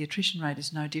is that the attrition rate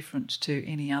is no different to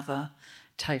any other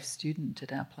TAFE student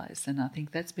at our place, and I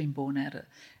think that's been borne out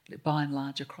by and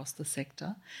large across the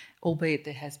sector, albeit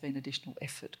there has been additional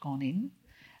effort gone in.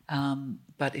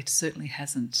 But it certainly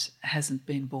hasn't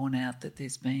been borne out that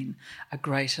there's been a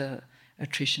greater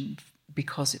attrition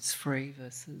because it's free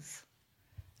versus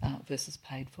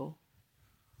paid for.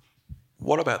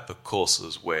 What about the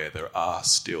courses where there are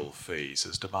still fees?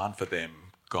 Has demand for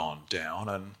them gone down?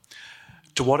 And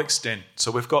to what extent?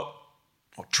 So we've got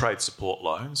trade support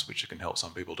loans, which can help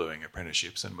some people doing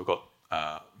apprenticeships, and we've got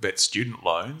vet student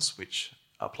loans, which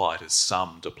apply to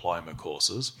some diploma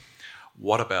courses.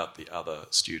 What about the other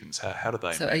students? How do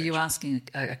they So manage? are you asking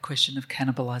a question of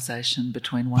cannibalisation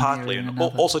between one Partly, area and and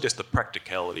another? also just the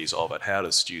practicalities of it. How do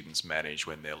students manage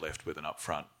when they're left with an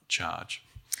upfront charge?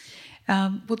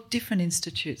 Well, different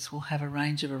institutes will have a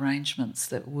range of arrangements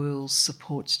that will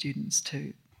support students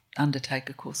to undertake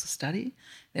a course of study.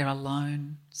 There are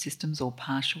loan systems or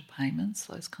partial payments,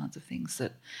 those kinds of things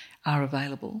that are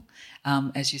available.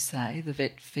 As you say, the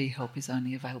vet fee help is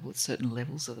only available at certain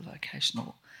levels of the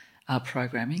vocational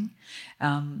programming,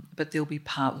 but there'll be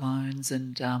part loans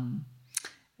and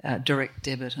direct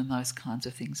debit and those kinds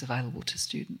of things available to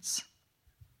students.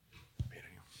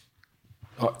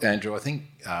 Andrew, I think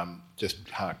just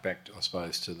hark back, I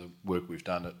suppose, to the work we've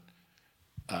done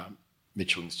at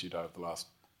Mitchell Institute over the last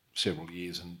several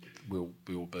years, and we'll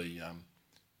be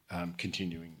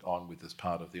continuing on with as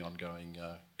part of the ongoing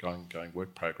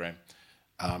work program,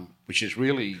 which is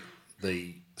really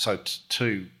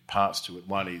two parts to it.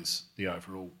 One is the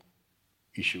overall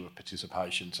issue of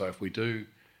participation. So if we do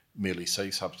merely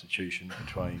see substitution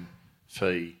between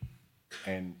free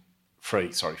and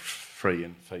fee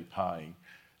paying,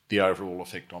 the overall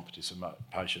effect on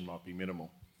participation might be minimal,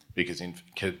 because in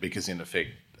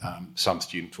effect some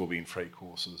students will be in free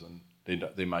courses and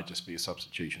there may just be a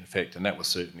substitution effect, and that was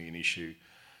certainly an issue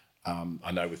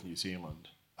I know with New Zealand.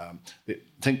 I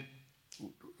think,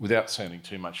 without sounding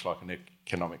too much like an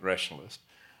economic rationalist,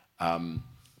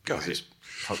 Go ahead.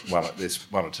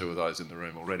 There's one or two of those in the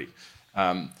room already.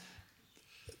 I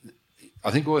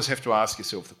think you always have to ask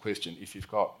yourself the question: if you've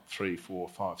got $300,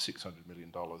 $400, $500, $600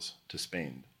 million to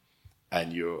spend,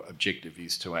 and your objective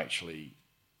is to actually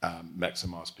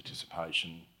maximise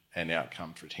participation and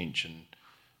outcomes retention,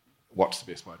 what's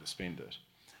the best way to spend it?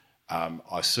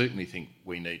 I certainly think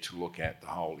we need to look at the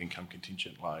whole income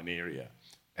contingent loan area,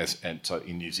 and so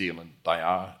in New Zealand they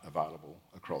are available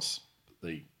across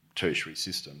the tertiary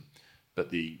system, but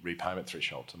the repayment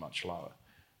thresholds are much lower.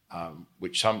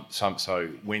 So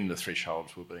when the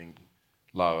thresholds were being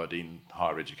lowered in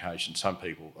higher education, some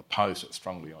people opposed it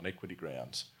strongly on equity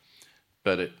grounds,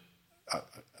 but it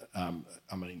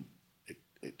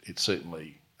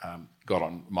certainly got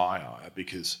on my eye,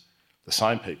 because the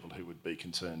same people who would be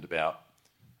concerned about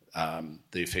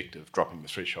the effect of dropping the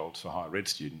thresholds for higher ed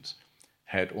students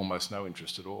had almost no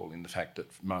interest at all in the fact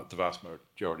that the vast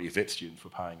majority of vet students were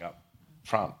paying up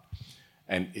front.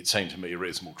 And it seemed to me a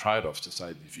reasonable trade-off to say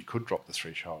that if you could drop the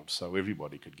threshold so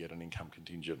everybody could get an income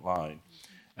contingent loan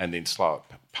and then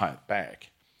pay it back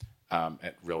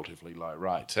at relatively low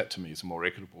rates, that to me is a more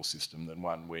equitable system than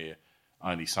one where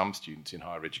only some students in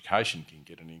higher education can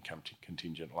get an income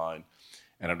contingent loan.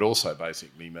 And it also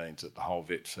basically means that the whole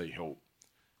vet fee help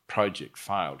project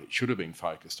failed. It should have been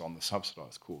focused on the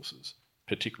subsidised courses,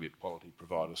 particularly at quality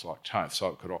providers like TAFE, so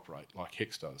it could operate like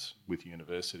HECS does with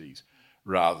universities,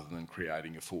 rather than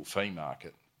creating a full fee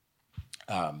market.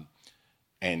 And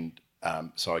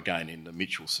So again, in the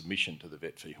Mitchell submission to the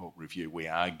Vet Fee Hawke Review, we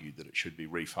argued that it should be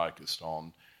refocused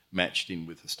on, matched in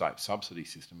with the state subsidy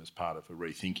system as part of a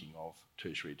rethinking of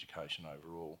tertiary education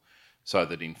overall, so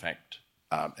that in fact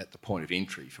at the point of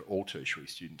entry for all tertiary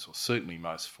students, or certainly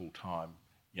most full-time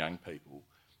young people,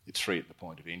 it's free at the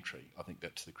point of entry. I think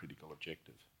that's the critical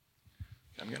objective.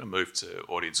 I'm going to move to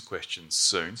audience questions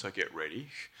soon, so get ready.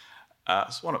 I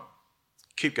just want to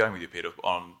keep going with you, Peter,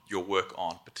 on your work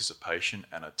on participation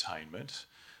and attainment.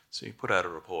 So you put out a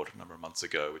report a number of months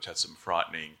ago which had some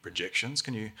frightening projections.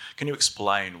 Can you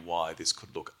explain why this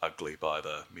could look ugly by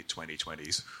the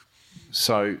mid-2020s?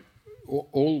 So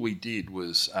all we did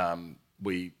was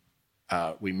we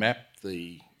mapped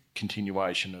the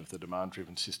continuation of the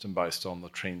demand-driven system based on the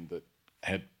trend that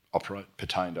had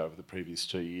pertained over the previous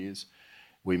 2 years.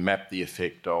 We mapped the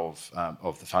effect of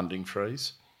the funding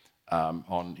freeze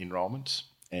on enrolments,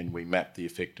 and we mapped the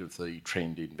effect of the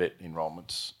trend in vet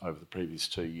enrolments over the previous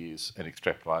 2 years and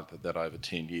extrapolated that over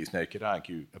 10 years. Now, you could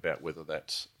argue about whether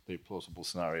they're plausible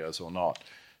scenarios or not.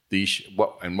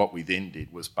 What we then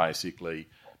did was basically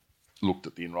looked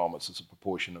at the enrolments as a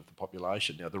proportion of the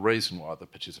population. Now, the reason why the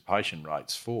participation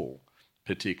rates fall,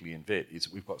 particularly in vet, is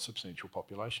that we've got substantial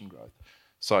population growth.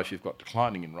 So if you've got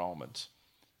declining enrolments,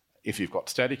 if you've got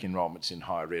static enrolments in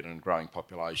higher ed and a growing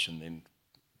population, then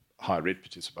higher ed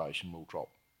participation will drop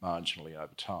marginally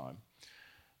over time.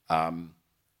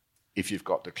 If you've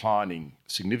got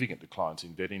significant declines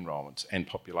in vet enrolments and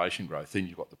population growth, then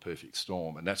you've got the perfect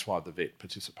storm, and that's why the vet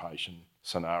participation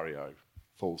scenario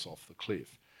falls off the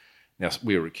cliff. Now,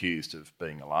 we're accused of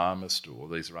being alarmist or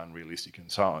these are unrealistic and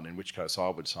so on, in which case I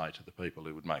would say to the people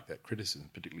who would make that criticism,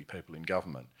 particularly people in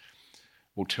government,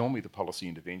 well, tell me the policy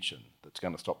intervention that's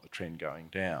going to stop the trend going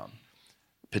down,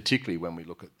 particularly when we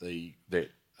look at the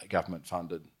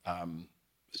government-funded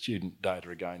student data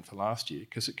again for last year,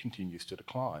 because it continues to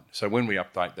decline. So when we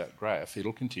update that graph,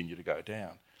 it'll continue to go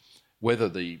down. Whether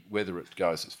it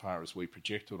goes as far as we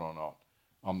projected or not,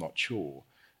 I'm not sure.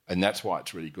 And that's why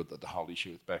it's really good that the whole issue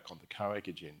is back on the COAG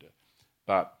agenda.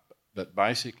 But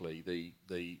basically,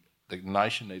 the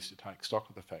nation needs to take stock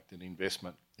of the fact that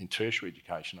investment in tertiary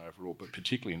education overall, but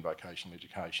particularly in vocational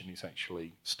education, is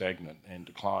actually stagnant and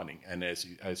declining, and as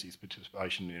is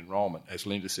participation in enrolment, as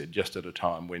Linda said, just at a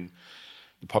time when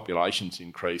the population's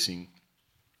increasing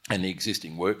and the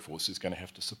existing workforce is going to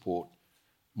have to support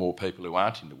more people who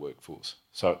aren't in the workforce.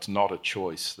 So it's not a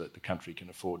choice that the country can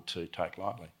afford to take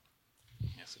lightly.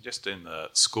 Yeah, so just in the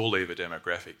school leaver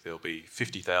demographic, there'll be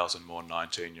 50,000 more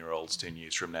 19-year-olds 10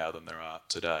 years from now than there are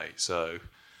today. So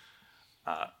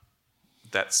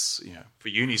that's, for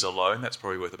unis alone, that's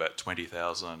probably worth about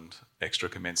 20,000 extra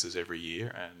commences every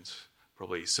year, and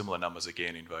probably similar numbers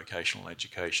again in vocational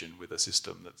education with a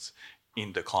system that's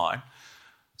in decline.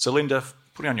 So Linda,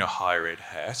 putting on your higher ed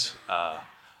hat,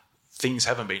 things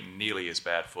haven't been nearly as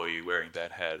bad for you wearing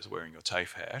that hat as wearing your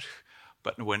TAFE hat,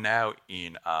 but we're now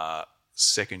in our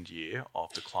second year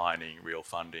of declining real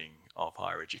funding of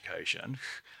higher education.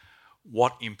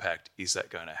 What impact is that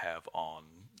going to have on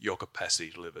your capacity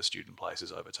to deliver student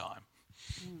places over time?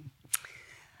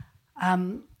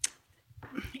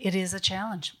 It is a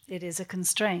challenge. It is a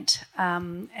constraint.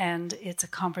 And it's a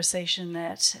conversation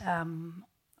that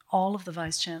all of the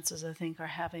Vice-Chancellors, I think, are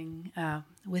having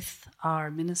with our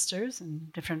ministers in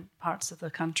different parts of the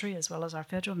country, as well as our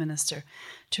federal minister,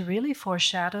 to really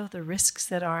foreshadow the risks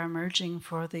that are emerging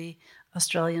for the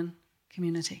Australian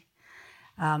community.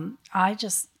 I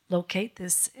just locate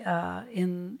this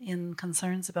in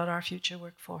concerns about our future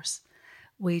workforce.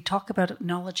 We talk about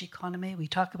knowledge economy, we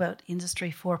talk about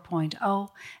Industry 4.0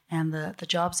 and the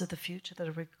jobs of the future that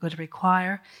are going to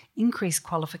require increased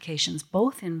qualifications,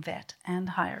 both in vet and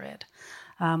higher ed.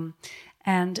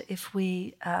 And if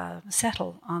we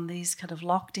settle on these kind of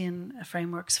locked-in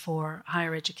frameworks for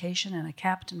higher education in a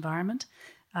capped environment,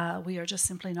 we are just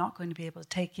simply not going to be able to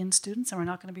take in students, and we're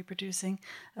not going to be producing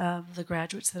the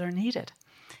graduates that are needed.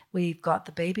 We've got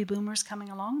the baby boomers coming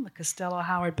along, the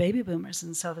Costello-Howard baby boomers,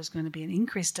 and so there's going to be an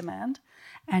increased demand,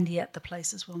 and yet the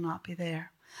places will not be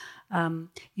there.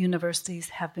 Universities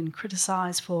have been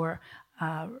criticised for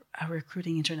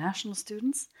recruiting international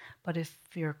students, but if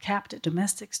you're capped at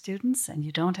domestic students and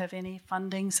you don't have any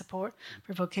funding support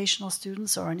for vocational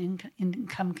students or an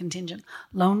income contingent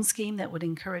loan scheme that would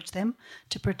encourage them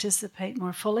to participate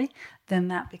more fully, then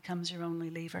that becomes your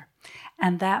only lever.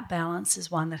 And that balance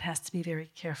is one that has to be very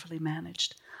carefully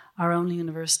managed. Our own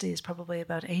university is probably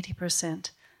about 80%,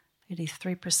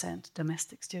 83%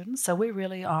 domestic students, so we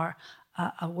really are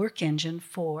a work engine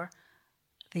for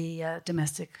the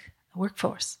domestic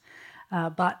workforce.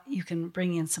 But you can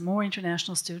bring in some more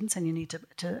international students, and you need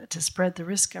to spread the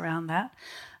risk around that.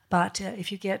 But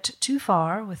if you get too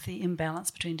far with the imbalance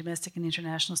between domestic and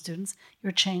international students,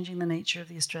 you're changing the nature of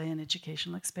the Australian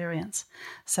educational experience.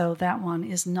 So that one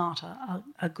is not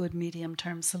a good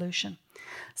medium-term solution.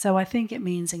 So I think it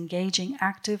means engaging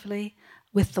actively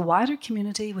with the wider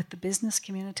community, with the business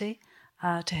community,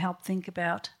 to help think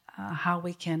about how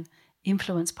we can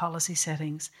influence policy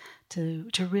settings to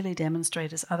really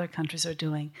demonstrate, as other countries are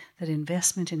doing, that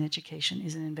investment in education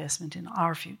is an investment in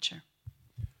our future.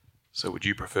 So would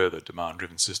you prefer the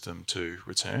demand-driven system to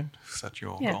return? Is that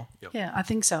your goal? Yep. Yeah, I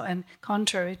think so. And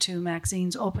contrary to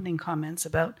Maxine's opening comments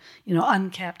about,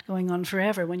 uncapped going on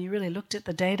forever, when you really looked at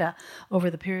the data over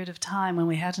the period of time when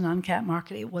we had an uncapped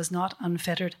market, it was not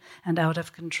unfettered and out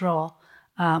of control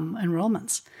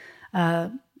enrollments.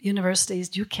 Universities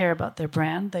do care about their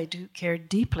brand. They do care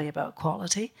deeply about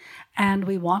quality. And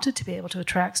we wanted to be able to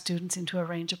attract students into a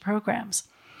range of programs.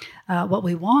 What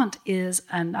we want is,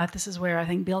 and this is where I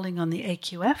think building on the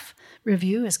AQF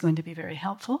review is going to be very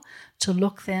helpful, to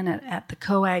look then at the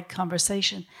COAG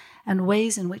conversation and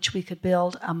ways in which we could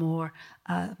build a more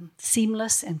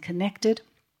seamless and connected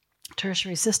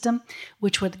tertiary system,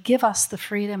 which would give us the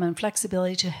freedom and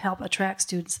flexibility to help attract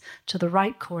students to the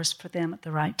right course for them at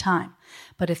the right time.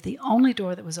 But if the only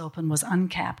door that was open was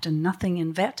uncapped and nothing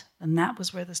in vet, then that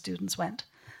was where the students went.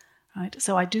 Right?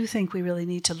 So I do think we really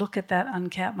need to look at that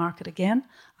uncapped market again.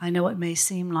 I know it may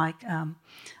seem like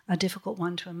a difficult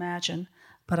one to imagine,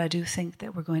 but I do think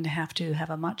that we're going to have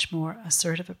a much more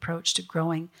assertive approach to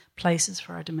growing places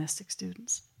for our domestic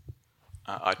students.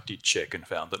 I did check and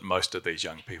found that most of these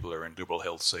young people are in Liberal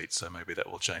health seats, so maybe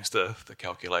that will change the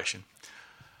calculation.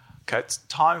 Okay, it's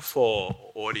time for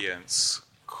audience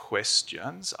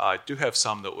questions. I do have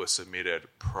some that were submitted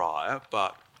prior,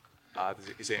 but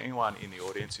is there anyone in the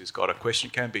audience who's got a question?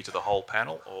 It can be to the whole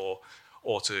panel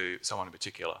or to someone in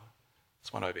particular.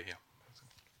 There's one over here.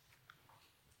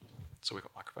 So we've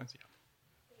got microphones, yeah.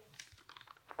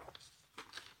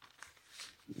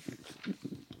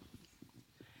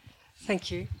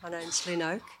 Thank you. My name's Lynn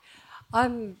Oak.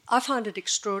 I find it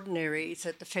extraordinary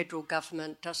that the federal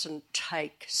government doesn't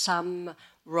take some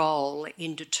role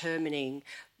in determining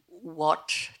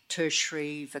what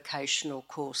tertiary vocational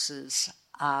courses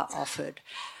are offered.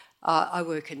 I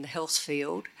work in the health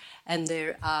field, and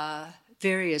there are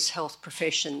various health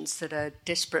professions that are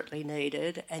desperately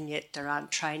needed, and yet there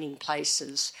aren't training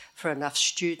places for enough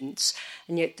students,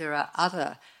 and yet there are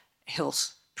other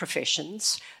health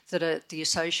professions that the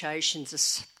associations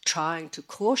are trying to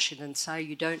caution and say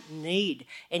you don't need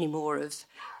any more of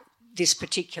this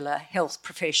particular health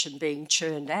profession being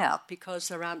churned out because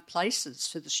there aren't places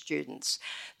for the students.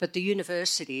 But the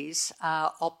universities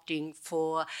are opting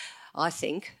for, I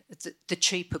think, the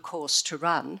cheaper course to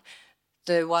run.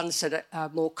 The ones that are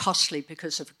more costly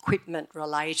because of equipment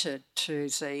related to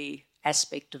the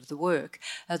aspect of the work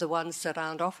are the ones that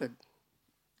aren't offered.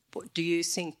 Do you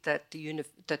think that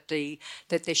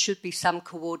that there should be some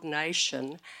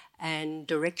coordination and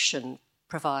direction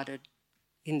provided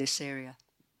in this area?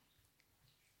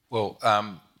 Well,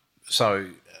 so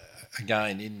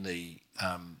again, in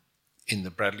the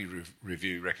Bradley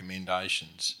Review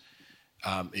recommendations,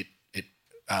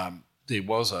 there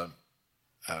was a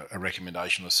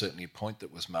recommendation, or certainly a point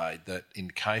that was made, that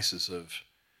in cases of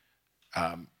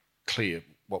clear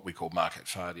what we call market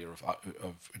failure,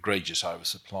 of egregious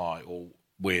oversupply, or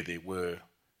where there were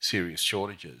serious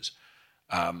shortages,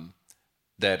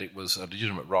 that it was a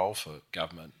legitimate role for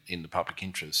government in the public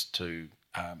interest to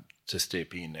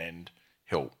step in and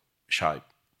help shape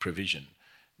provision.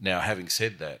 Now, having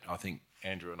said that, I think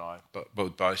Andrew and I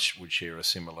both would share a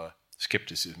similar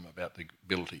scepticism about the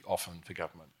ability often for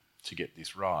government to get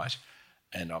this right.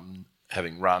 And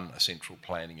having run a central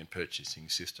planning and purchasing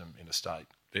system in a state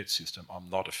vet system, I'm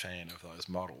not a fan of those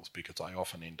models because they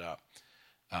often end up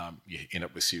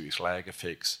with serious lag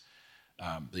effects.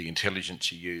 The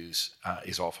intelligence you use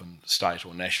is often state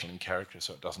or national in character,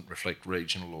 so it doesn't reflect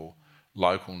regional or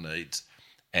local needs,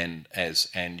 and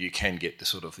you can get the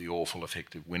sort of the awful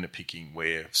effect of winner picking,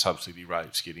 where subsidy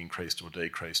rates get increased or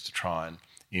decreased to try and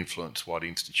influence what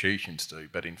institutions do,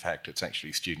 but in fact it's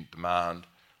actually student demand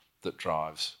that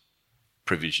drives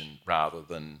provision rather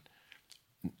than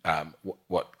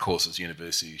what courses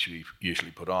universities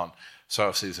usually put on. So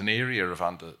if there's an area of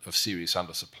serious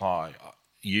undersupply,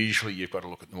 usually you've got to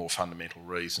look at the more fundamental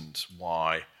reasons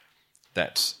why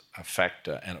that's a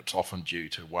factor, and it's often due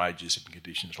to wages and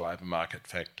conditions, labour market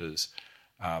factors,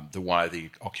 the way the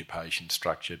occupation's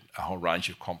structured, a whole range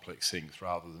of complex things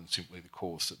rather than simply the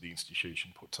course that the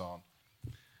institution puts on.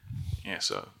 Yeah,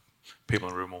 so people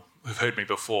in the room who've heard me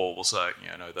before will say,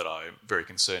 that I'm very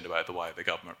concerned about the way the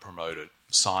government promoted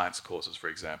science courses, for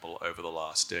example, over the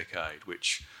last decade,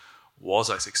 which was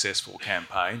a successful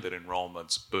campaign that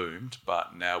enrolments boomed,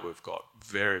 but now we've got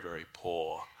very, very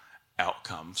poor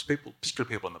outcomes,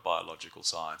 particularly people in the biological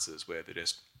sciences, where there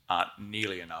just aren't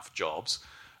nearly enough jobs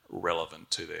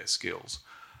relevant to their skills.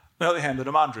 On the other hand, the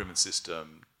demand-driven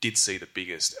system did see the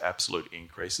biggest absolute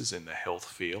increases in the health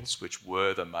fields, which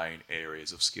were the main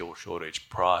areas of skill shortage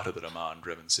prior to the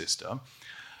demand-driven system.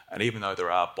 And even though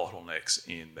there are bottlenecks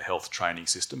in the health training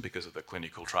system because of the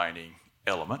clinical training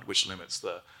element, which limits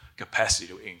the capacity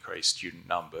to increase student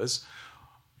numbers,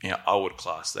 I would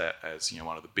class that as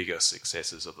one of the biggest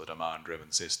successes of the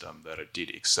demand-driven system, that it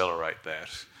did accelerate that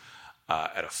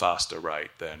at a faster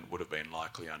rate than would have been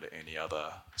likely under any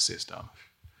other system.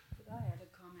 Could I add a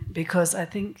comment? Because I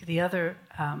think the other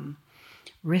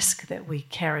risk that we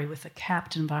carry with a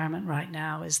capped environment right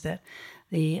now is that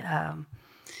the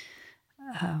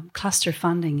cluster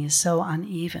funding is so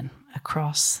uneven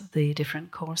across the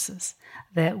different courses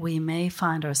that we may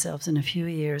find ourselves in a few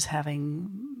years having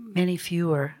many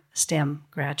fewer STEM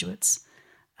graduates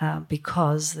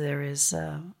because there is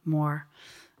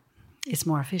it's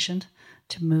more efficient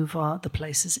to move the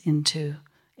places into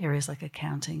areas like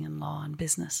accounting and law and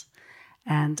business.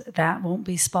 And that won't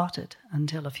be spotted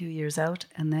until a few years out,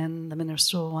 and then the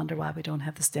minister will wonder why we don't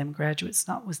have the STEM graduates,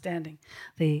 notwithstanding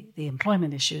the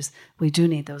employment issues. We do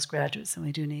need those graduates, and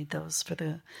we do need those for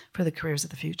the careers of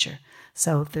the future.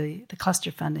 So the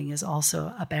cluster funding is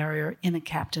also a barrier in a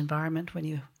capped environment when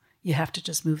you have to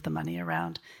just move the money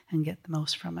around and get the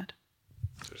most from it.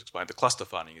 So just explain, the cluster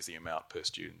funding is the amount per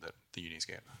student that the unis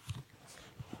get.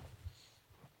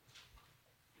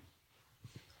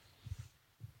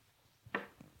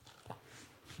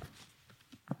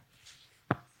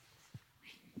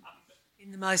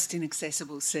 In the most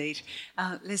inaccessible seat,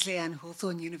 Leslie Ann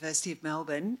Hawthorne, University of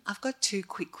Melbourne. I've got two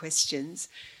quick questions.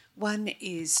 One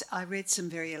is, I read some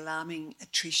very alarming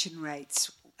attrition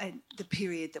rates at the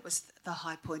period that was the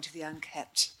high point of the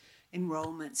uncapped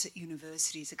enrolments at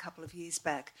universities a couple of years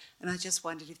back, and I just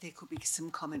wondered if there could be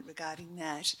some comment regarding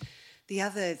that. The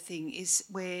other thing is,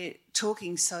 we're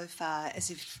talking so far as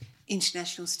if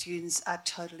international students are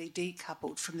totally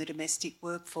decoupled from the domestic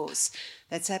workforce.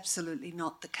 That's absolutely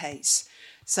not the case.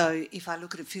 So if I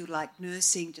look at a field like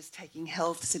nursing, just taking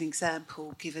health as an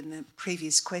example, given the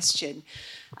previous question,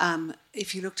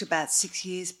 if you looked about 6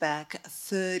 years back, a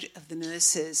third of the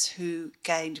nurses who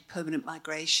gained permanent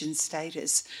migration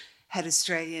status had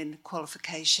Australian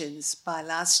qualifications. By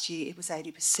last year, it was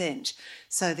 80%.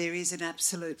 So there is an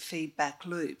absolute feedback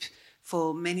loop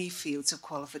for many fields of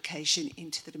qualification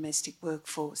into the domestic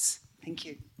workforce. Thank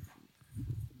you.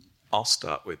 I'll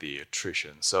start with the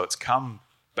attrition. So it's come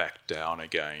back down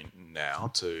again now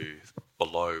to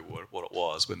below what it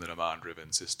was when the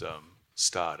demand-driven system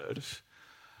started.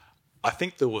 I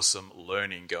think there was some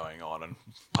learning going on, and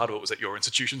part of it was at your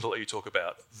institutions. I'll let you talk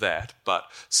about that. But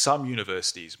some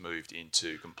universities moved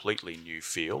into completely new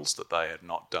fields that they had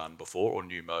not done before, or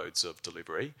new modes of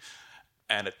delivery.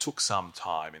 And it took some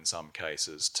time in some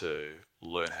cases to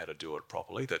learn how to do it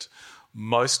properly. That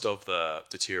most of the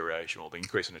deterioration or the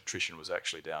increase in attrition was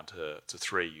actually down to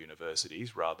 3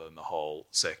 universities rather than the whole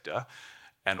sector.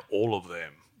 And all of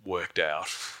them worked out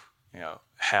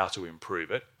how to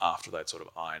improve it after they'd sort of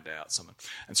ironed out some.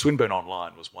 And Swinburne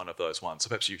Online was one of those ones. So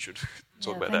perhaps you should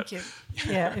talk about that. Thank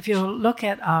you. Yeah, if you look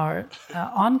at our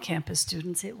on-campus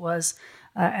students, it was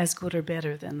as good or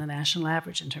better than the national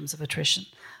average in terms of attrition.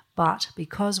 But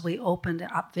because we opened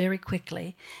up very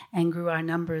quickly and grew our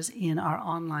numbers in our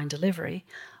online delivery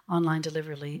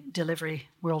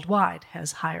worldwide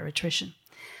has higher attrition.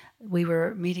 We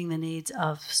were meeting the needs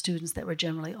of students that were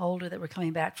generally older, that were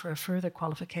coming back for a further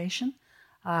qualification.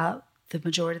 The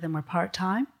majority of them were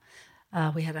part-time.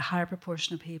 We had a higher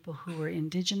proportion of people who were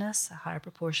Indigenous, a higher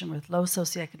proportion with low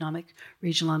socioeconomic,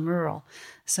 regional and rural.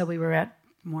 So we were at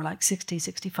more like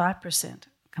 60-65%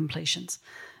 completions.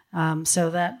 So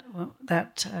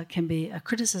that can be a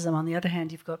criticism. On the other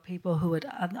hand, you've got people who would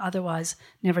otherwise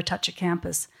never touch a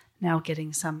campus now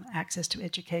getting some access to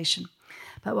education.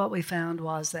 But what we found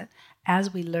was that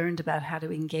as we learned about how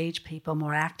to engage people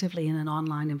more actively in an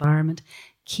online environment,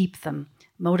 keep them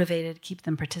motivated, keep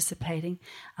them participating,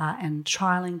 and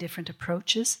trialing different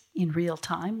approaches in real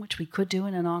time, which we could do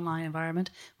in an online environment,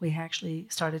 we actually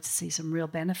started to see some real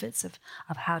benefits of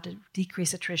how to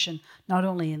decrease attrition, not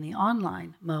only in the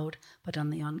online mode, but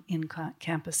on the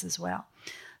in-campus as well.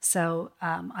 So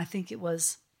I think it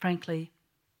was, frankly,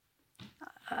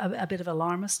 a bit of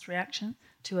alarmist reaction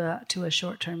to a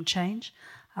short-term change,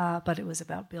 but it was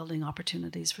about building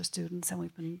opportunities for students, and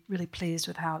we've been really pleased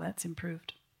with how that's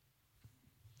improved.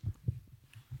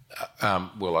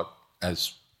 Well,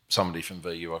 as somebody from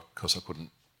VU, of course, I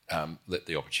couldn't let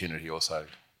the opportunity also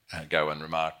go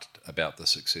unremarked about the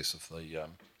success of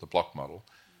the block model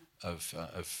of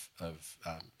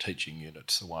teaching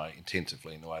units the way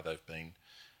intensively in the way they've been,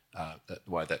 the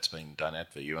way that's been done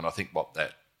at VU. And I think what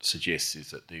that suggests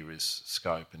is that there is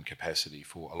scope and capacity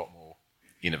for a lot more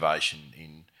innovation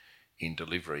in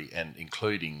delivery, and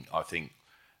including, I think,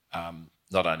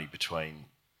 not only between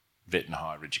vet and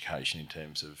higher education in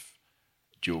terms of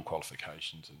dual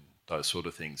qualifications and those sort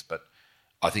of things, but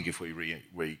I think if we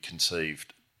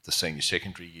reconceived the senior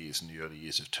secondary years and the early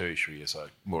years of tertiary as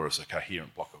more as a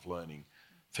coherent block of learning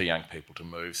for young people to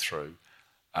move through,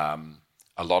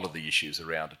 a lot of the issues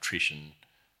around attrition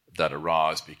that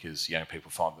arise because young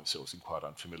people find themselves in quite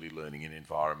unfamiliar learning in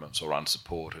environments or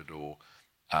unsupported or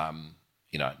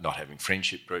not having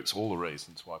friendship groups, all the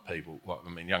reasons why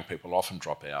young people often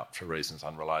drop out for reasons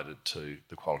unrelated to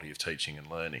the quality of teaching and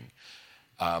learning.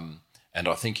 And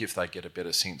I think if they get a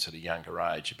better sense at a younger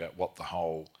age about what the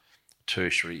whole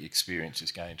tertiary experience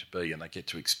is going to be, and they get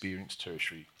to experience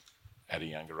tertiary at a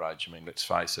younger age, let's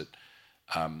face it,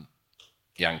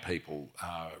 young people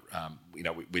are,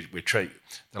 we treat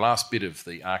the last bit of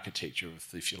the architecture of,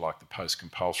 if you like, the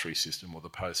post-compulsory system or the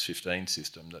post-15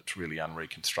 system that's really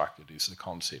unreconstructed is the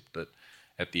concept that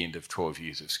at the end of 12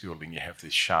 years of schooling you have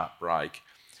this sharp break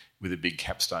with a big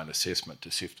capstone assessment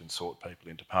to sift and sort people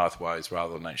into pathways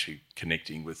rather than actually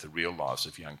connecting with the real lives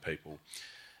of young people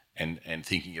and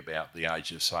thinking about the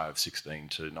ages, say, of 16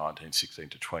 to 19, 16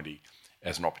 to 20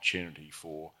 as an opportunity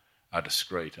for a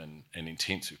discrete and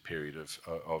intensive period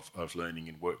of learning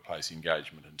and workplace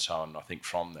engagement and so on. And I think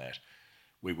from that,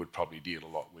 we would probably deal a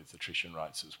lot with attrition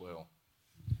rates as well.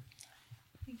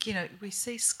 I think, we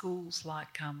see schools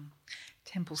like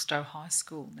Templestowe High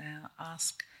School now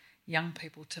ask young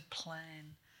people to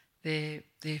plan their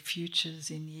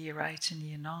futures in year 8 and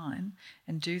year 9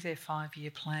 and do their 5-year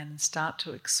plan and start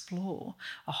to explore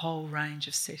a whole range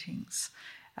of settings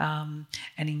and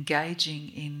engaging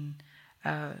in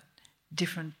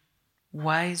different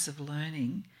ways of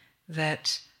learning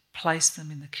that place them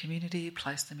in the community,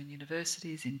 place them in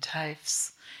universities, in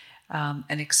TAFEs,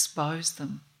 and expose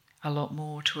them a lot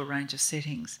more to a range of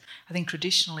settings. I think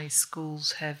traditionally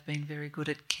schools have been very good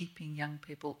at keeping young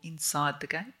people inside the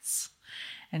gates.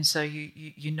 And so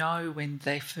you know when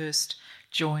they first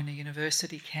join a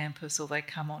university campus or they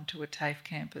come onto a TAFE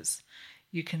campus,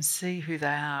 you can see who they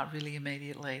are really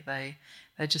immediately. They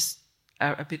just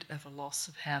are a bit of a loss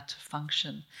of how to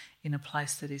function in a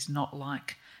place that is not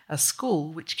like a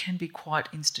school, which can be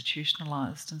quite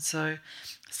institutionalised. And so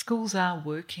schools are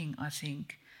working, I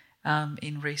think,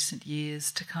 in recent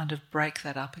years to kind of break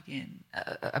that up again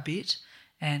a bit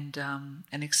and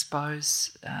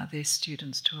expose their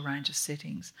students to a range of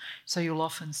settings. So you'll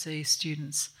often see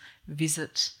students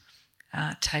visit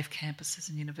TAFE campuses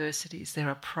and universities. There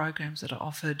are programs that are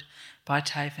offered by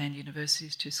TAFE and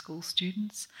universities to school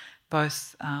students,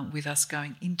 both with us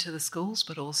going into the schools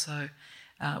but also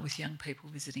with young people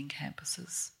visiting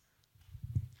campuses.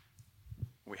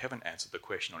 We haven't answered the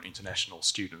question on international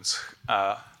students.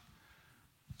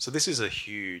 So this is a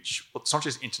huge, well, it's not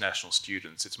just international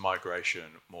students, it's migration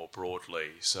more broadly.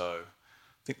 So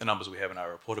I think the numbers we have in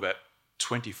our report, about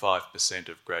 25%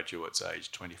 of graduates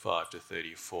aged 25 to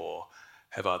 34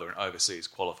 have either an overseas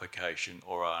qualification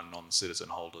or are non-citizen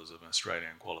holders of an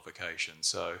Australian qualification.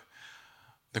 So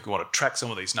I think we want to track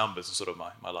some of these numbers in sort of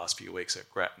my last few weeks at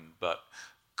Grattan, but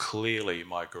clearly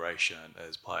migration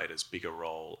has played as big a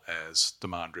role as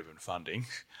demand-driven funding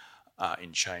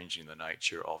in changing the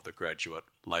nature of the graduate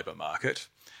labour market.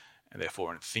 And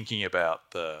therefore, in thinking about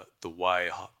the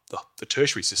way the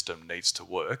tertiary system needs to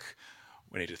work,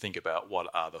 we need to think about what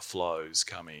are the flows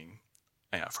coming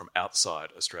from outside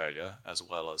Australia, as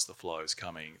well as the flows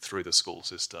coming through the school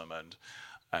system and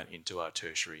into our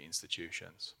tertiary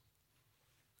institutions.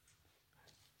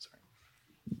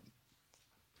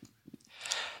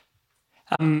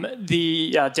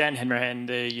 Dan Henrahan,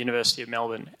 the University of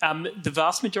Melbourne. The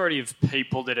vast majority of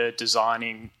people that are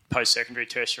designing post-secondary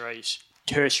tertiary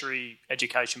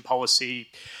education policy,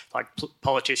 like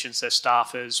politicians, their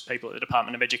staffers, people at the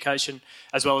Department of Education,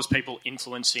 as well as people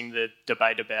influencing the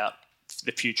debate about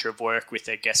the future of work with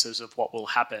their guesses of what will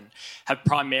happen, have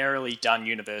primarily done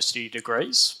university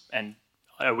degrees, and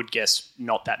I would guess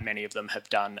not that many of them have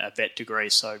done a vet degree,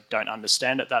 so don't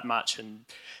understand it that much and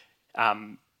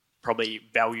probably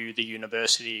value the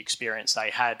university experience they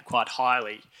had quite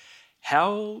highly.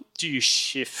 How do you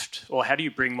shift, or how do you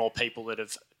bring more people that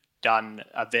have done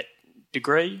a vet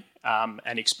degree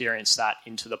and experience that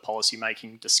into the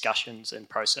policy-making discussions and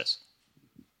process?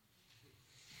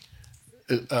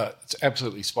 It's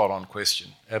absolutely spot on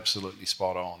question, absolutely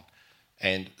spot on.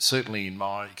 And certainly in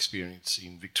my experience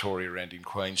in Victoria and in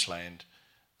Queensland,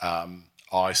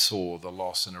 I saw the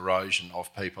loss and erosion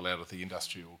of people out of the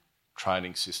industrial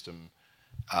training system,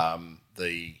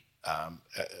 the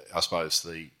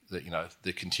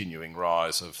continuing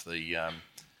rise of the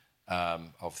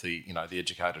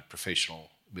educated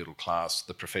professional middle class,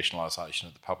 the professionalisation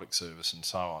of the public service, and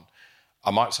so on.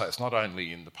 I might say it's not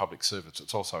only in the public service;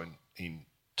 it's also in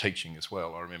teaching as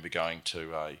well. I remember going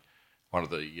to one of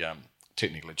the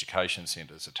technical education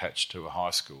centres attached to a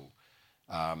high school,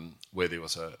 where there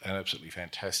was an absolutely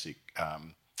fantastic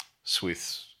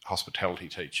Swiss hospitality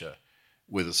teacher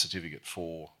with a certificate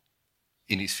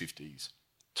in his 50s,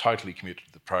 totally committed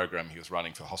to the program he was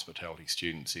running for hospitality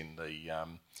students in the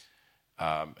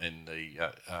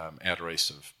outer east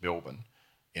of Melbourne,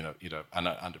 in an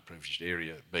underprivileged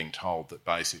area, being told that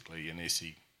basically unless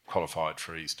he qualified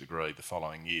for his degree the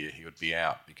following year, he would be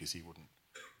out because he wouldn't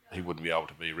be able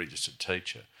to be a registered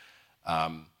teacher.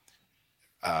 And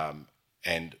I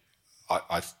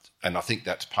think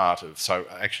that's part of, so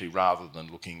actually rather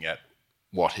than looking at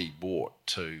what he brought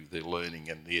to the learning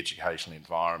and the educational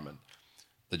environment,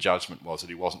 the judgment was that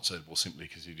he wasn't suitable simply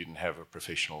because he didn't have a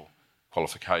professional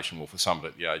qualification. Well, for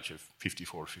somebody at the age of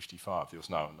 54 or 55, there was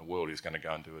no one in the world who's going to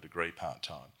go and do a degree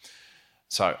part-time.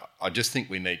 So I just think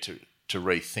we need to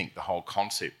rethink the whole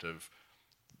concept of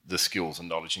the skills and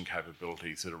knowledge and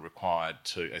capabilities that are required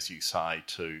to, as you say,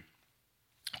 to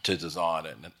design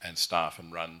and staff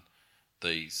and run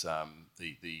these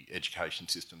the education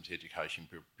systems, the education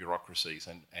bureaucracies,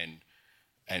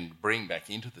 and bring back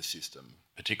into the system,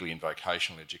 particularly in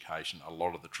vocational education, a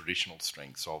lot of the traditional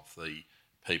strengths of the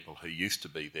people who used to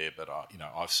be there, but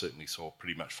I've certainly saw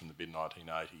pretty much from the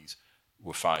mid-1980s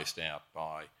were phased out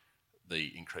by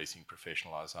the increasing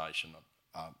professionalisation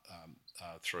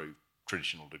through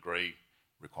traditional degree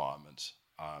requirements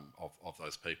of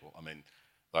those people. I mean,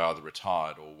 they either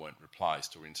retired or weren't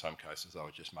replaced, or in some cases they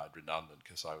were just made redundant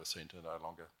because they were seen to no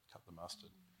longer cut the mustard.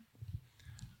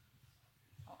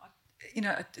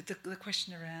 The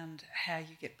question around how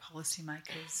you get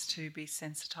policymakers to be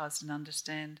sensitised and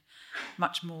understand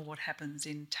much more what happens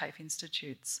in TAFE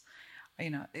institutes.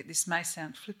 This may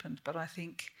sound flippant, but I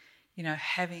think,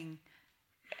 having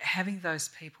those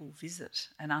people visit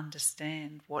and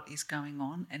understand what is going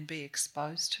on and be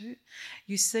exposed to,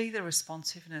 you see the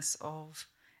responsiveness of,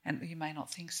 and you may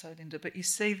not think so, Linda, but you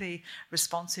see the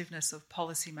responsiveness of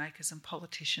policymakers and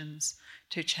politicians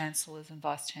to chancellors and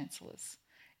vice-chancellors.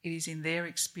 It is in their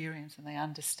experience and they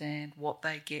understand what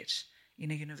they get in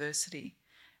a university.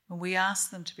 When we ask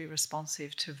them to be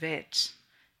responsive to VET,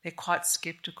 they're quite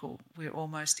sceptical. We're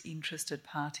almost interested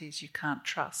parties you can't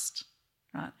trust,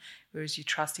 right? Whereas you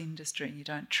trust industry and you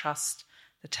don't trust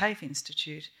the TAFE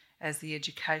Institute as the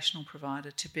educational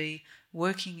provider to be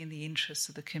working in the interests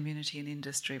of the community and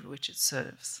industry which it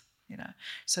serves.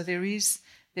 So there is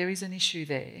an issue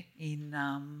there in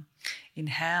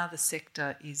how the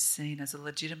sector is seen as a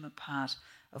legitimate part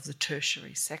of the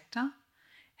tertiary sector,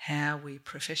 how we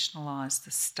professionalise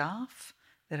the staff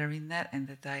that are in that and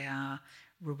that they are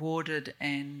rewarded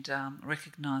and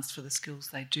recognised for the skills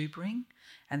they do bring,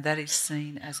 and that is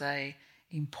seen as an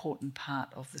important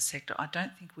part of the sector. I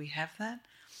don't think we have that.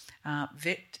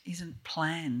 VET isn't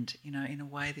planned, in a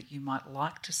way that you might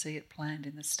like to see it planned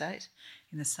in the state,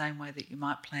 in the same way that you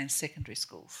might plan secondary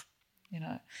schools,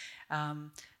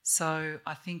 So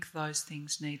I think those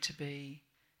things need to be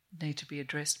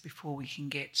addressed before we can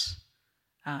get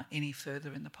any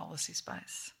further in the policy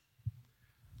space.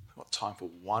 I've got time for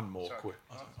one more question.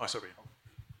 Sorry.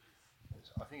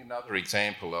 I think another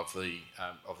example of the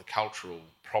cultural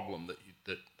problem that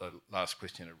the last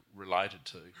questioner related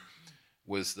to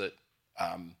was that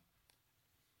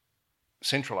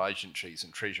central agencies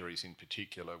and treasuries in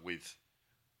particular with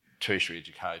tertiary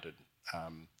educated,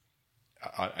 and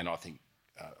I think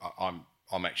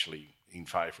I'm actually in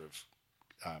favour of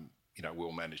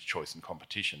well-managed choice and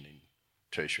competition in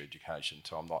tertiary education,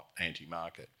 so I'm not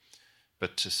anti-market.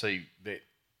 But to see that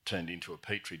turned into a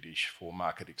petri dish for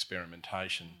market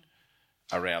experimentation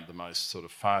around the most sort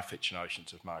of far-fetched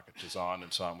notions of market design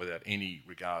and so on, without any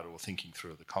regard or thinking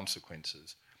through the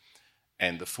consequences,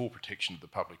 and the full protection of the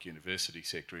public university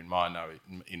sector, in my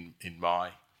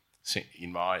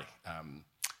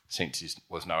sense,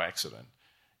 was no accident.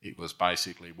 It was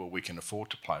basically, well, we can afford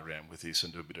to play around with this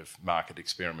and do a bit of market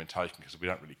experimentation because we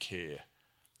don't really care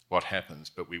what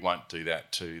happens, but we won't do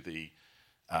that to the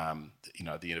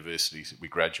universities that we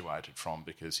graduated from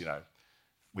because,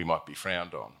 we might be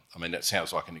frowned on. I mean, that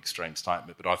sounds like an extreme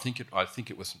statement, but I think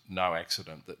it was no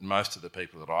accident that most of the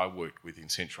people that I worked with in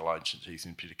central agencies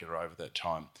in particular over that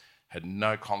time had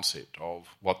no concept of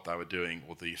what they were doing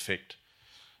or the effect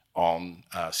on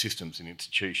systems and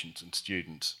institutions and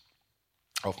students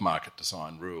of market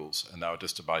design rules, and they were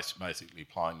just basically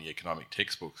applying the economic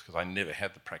textbooks because they never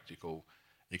had the practical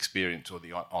experience or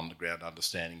the on-the-ground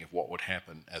understanding of what would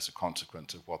happen as a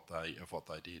consequence of what they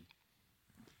did.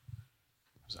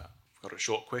 So I've got a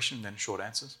short question, then short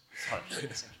answers.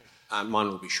 Mine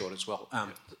will be short as well.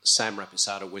 Sam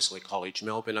Rapisada, Wesley College,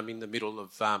 Melbourne. I'm in the middle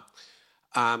of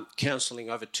counselling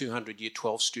over 200 Year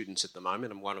 12 students at the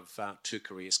moment. I'm one of 2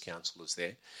 careers counsellors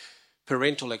there.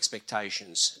 Parental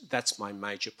expectations, that's my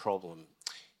major problem.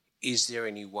 Is there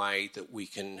any way that we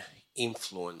can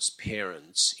influence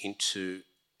parents into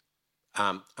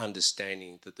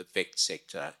understanding that the vet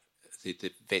sector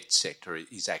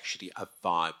is actually a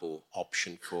viable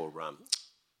option for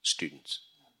students?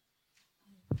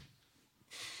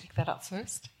 Pick that up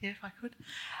first, if I could.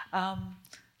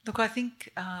 Look, I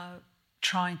think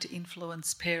trying to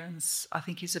influence parents, I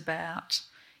think, is about,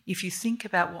 if you think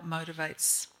about what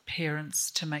motivates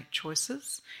parents to make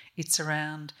choices, it's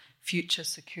around future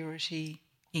security,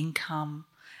 income,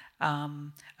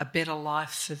 a better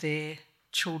life for their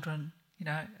children,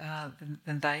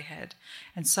 than they had.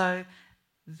 And so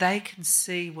they can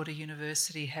see what a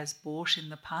university has brought in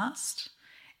the past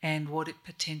and what it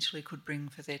potentially could bring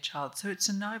for their child. So it's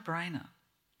a no-brainer,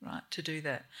 right, to do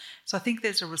that. So I think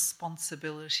there's a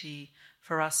responsibility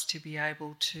for us to be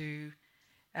able to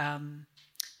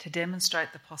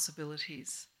demonstrate the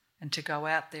possibilities and to go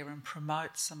out there and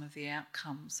promote some of the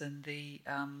outcomes and the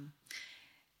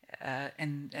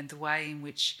way in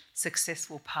which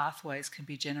successful pathways can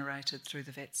be generated through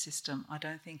the vet system. I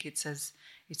don't think it's as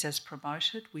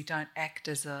promoted. We don't act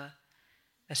as a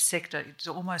sector. It's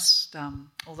almost,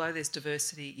 although there's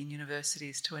diversity in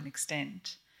universities to an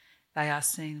extent, they are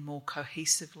seen more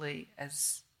cohesively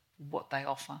as what they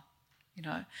offer.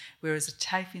 Whereas a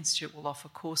TAFE Institute will offer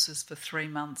courses for 3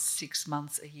 months, 6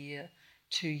 months, a year,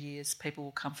 2 years. People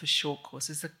will come for short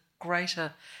courses. There's a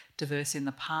greater diversity in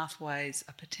the pathways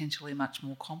are potentially much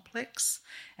more complex,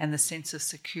 and the sense of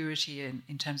security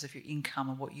in terms of your income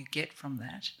and what you get from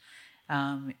that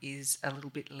is a little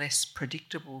bit less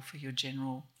predictable for your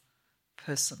general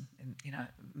person,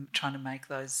 trying to make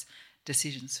those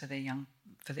decisions for their young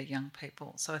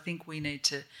people. So I think we need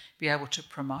to be able to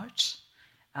promote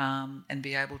and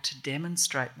be able to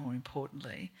demonstrate, more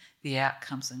importantly, the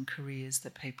outcomes and careers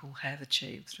that people have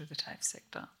achieved through the TAFE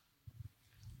sector.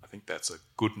 I think that's a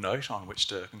good note on which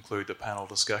to conclude the panel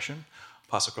discussion.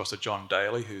 Pass across to John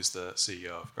Daly, who's the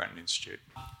CEO of Grattan Institute.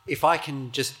 If I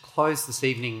can just close this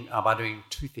evening by doing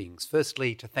 2 things.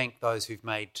 Firstly, to thank those who've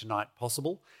made tonight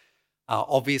possible.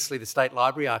 Obviously, the State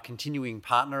Library, our continuing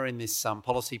partner in this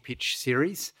policy pitch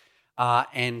series,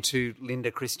 and to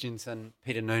Linda Kristjanson,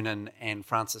 Peter Noonan and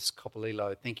Francis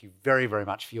Coppolillo, thank you very, very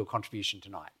much for your contribution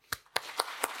tonight.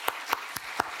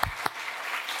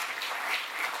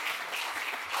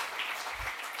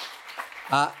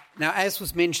 Now, as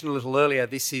was mentioned a little earlier,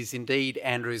 this is indeed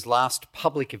Andrew's last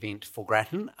public event for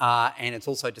Grattan, and it's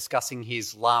also discussing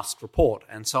his last report.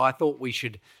 And so I thought we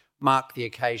should mark the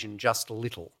occasion just a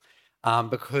little,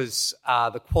 because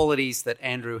the qualities that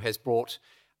Andrew has brought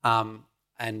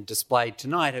and displayed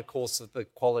tonight, of course, are the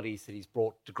qualities that he's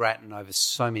brought to Grattan over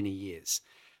so many years.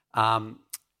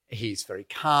 He's very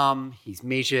calm, he's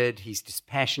measured, he's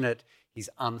dispassionate, he's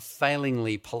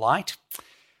unfailingly polite.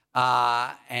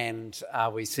 And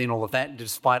we've seen all of that,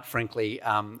 despite, frankly,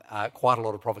 quite a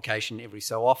lot of provocation every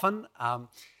so often.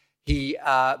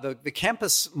 The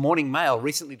Campus Morning Mail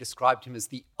recently described him as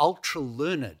the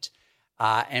ultra-learned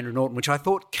Andrew Norton, which I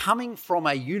thought, coming from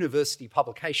a university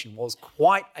publication, was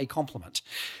quite a compliment.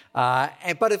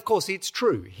 But, of course, it's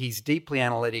true. He's deeply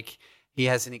analytic. He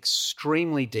has an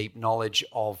extremely deep knowledge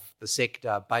of the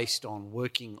sector based on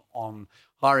working on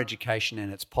higher education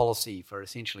and its policy for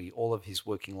essentially all of his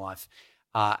working life.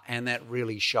 And that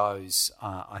really shows,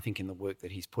 I think, in the work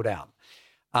that he's put out.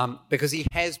 Because he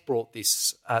has brought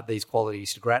these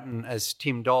qualities to Grattan, as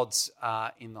Tim Dodds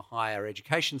in the Higher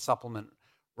Education Supplement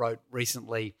wrote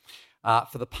recently.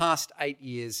 For the past 8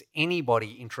 years,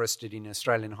 anybody interested in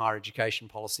Australian higher education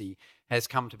policy has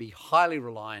come to be highly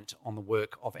reliant on the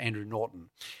work of Andrew Norton.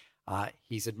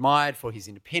 He's admired for his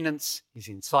independence, his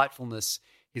insightfulness,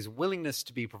 his willingness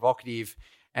to be provocative,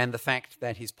 and the fact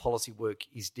that his policy work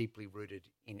is deeply rooted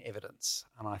in evidence.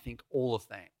 And I think all of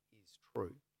that is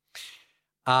true.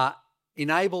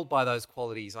 Enabled by those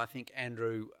qualities, I think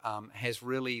Andrew has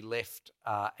really left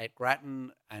at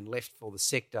Grattan and left for the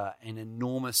sector an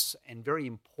enormous and very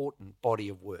important body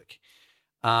of work.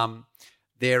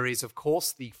 There is, of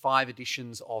course, the 5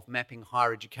 editions of Mapping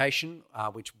Higher Education,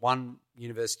 which one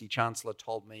university chancellor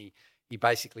told me he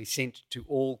basically sent to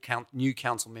all new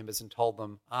council members and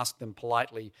asked them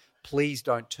politely, please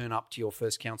don't turn up to your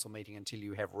first council meeting until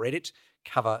you have read it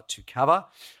cover to cover.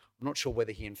 I'm not sure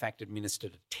whether he in fact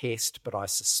administered a test, but I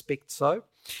suspect so.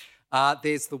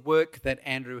 There's the work that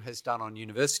Andrew has done on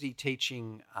university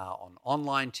teaching, on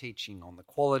online teaching, on the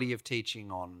quality of teaching,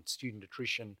 on student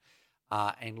attrition,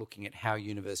 and looking at how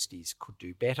universities could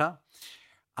do better.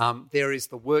 There is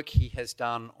the work he has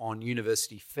done on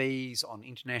university fees, on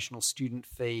international student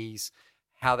fees,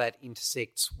 how that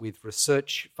intersects with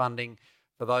research funding.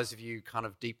 For those of you kind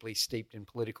of deeply steeped in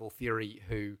political theory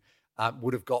who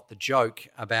would have got the joke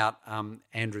about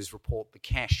Andrew's report, The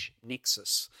Cash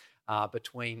Nexus,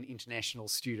 between international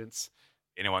students.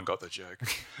 Anyone got the joke?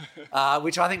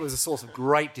 Which I think was a source of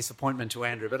great disappointment to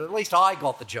Andrew, but at least I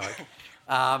got the joke.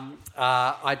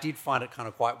 I did find it kind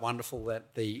of quite wonderful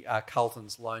that the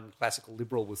Carlton's lone classical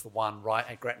liberal was the one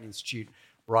at Grattan Institute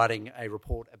writing a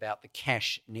report about the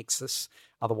cash nexus,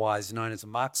 otherwise known as a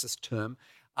Marxist term.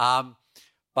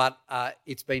 But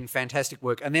it's been fantastic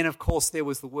work. And then, of course, there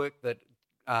was the work that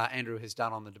Andrew has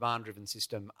done on the demand-driven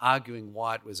system, arguing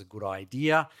why it was a good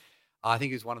idea. I think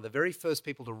he was one of the very first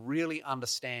people to really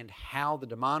understand how the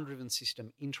demand-driven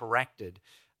system interacted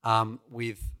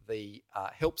with the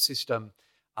help system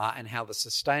and how the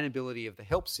sustainability of the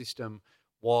help system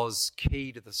was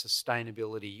key to the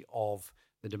sustainability of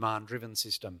the demand-driven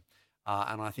system.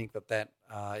 And I think that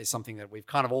is something that we've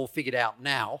kind of all figured out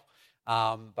now,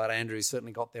 but Andrew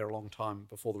certainly got there a long time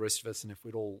before the rest of us, and if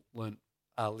we'd all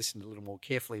listened a little more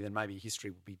carefully, then maybe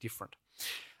history would be different.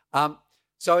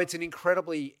 So it's an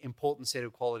incredibly important set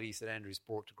of qualities that Andrew's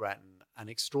brought to Grattan, an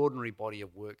extraordinary body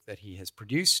of work that he has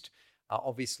produced.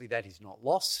 Obviously, that is not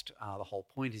lost. The whole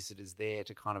point is it is there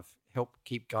to kind of help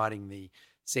keep guiding the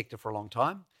sector for a long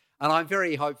time. And I'm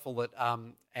very hopeful that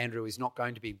Andrew is not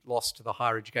going to be lost to the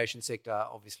higher education sector.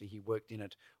 Obviously, he worked in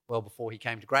it well before he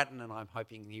came to Grattan, and I'm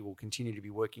hoping he will continue to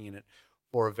be working in it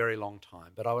for a very long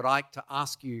time. But I would like to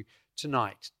ask you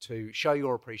tonight to show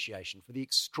your appreciation for the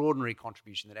extraordinary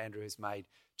contribution that Andrew has made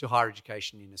to higher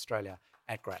education in Australia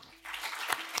at Grattan.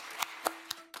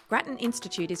 Grattan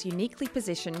Institute is uniquely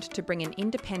positioned to bring an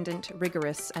independent,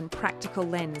 rigorous and practical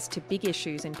lens to big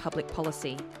issues in public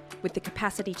policy, with the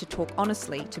capacity to talk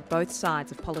honestly to both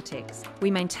sides of politics. We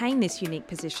maintain this unique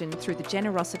position through the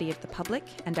generosity of the public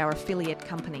and our affiliate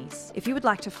companies. If you would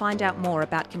like to find out more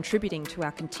about contributing to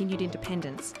our continued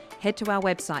independence, head to our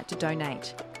website to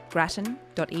donate,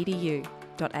 grattan.edu.au.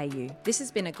 This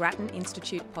has been a Grattan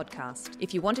Institute podcast.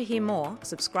 If you want to hear more,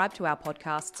 subscribe to our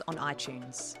podcasts on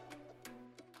iTunes.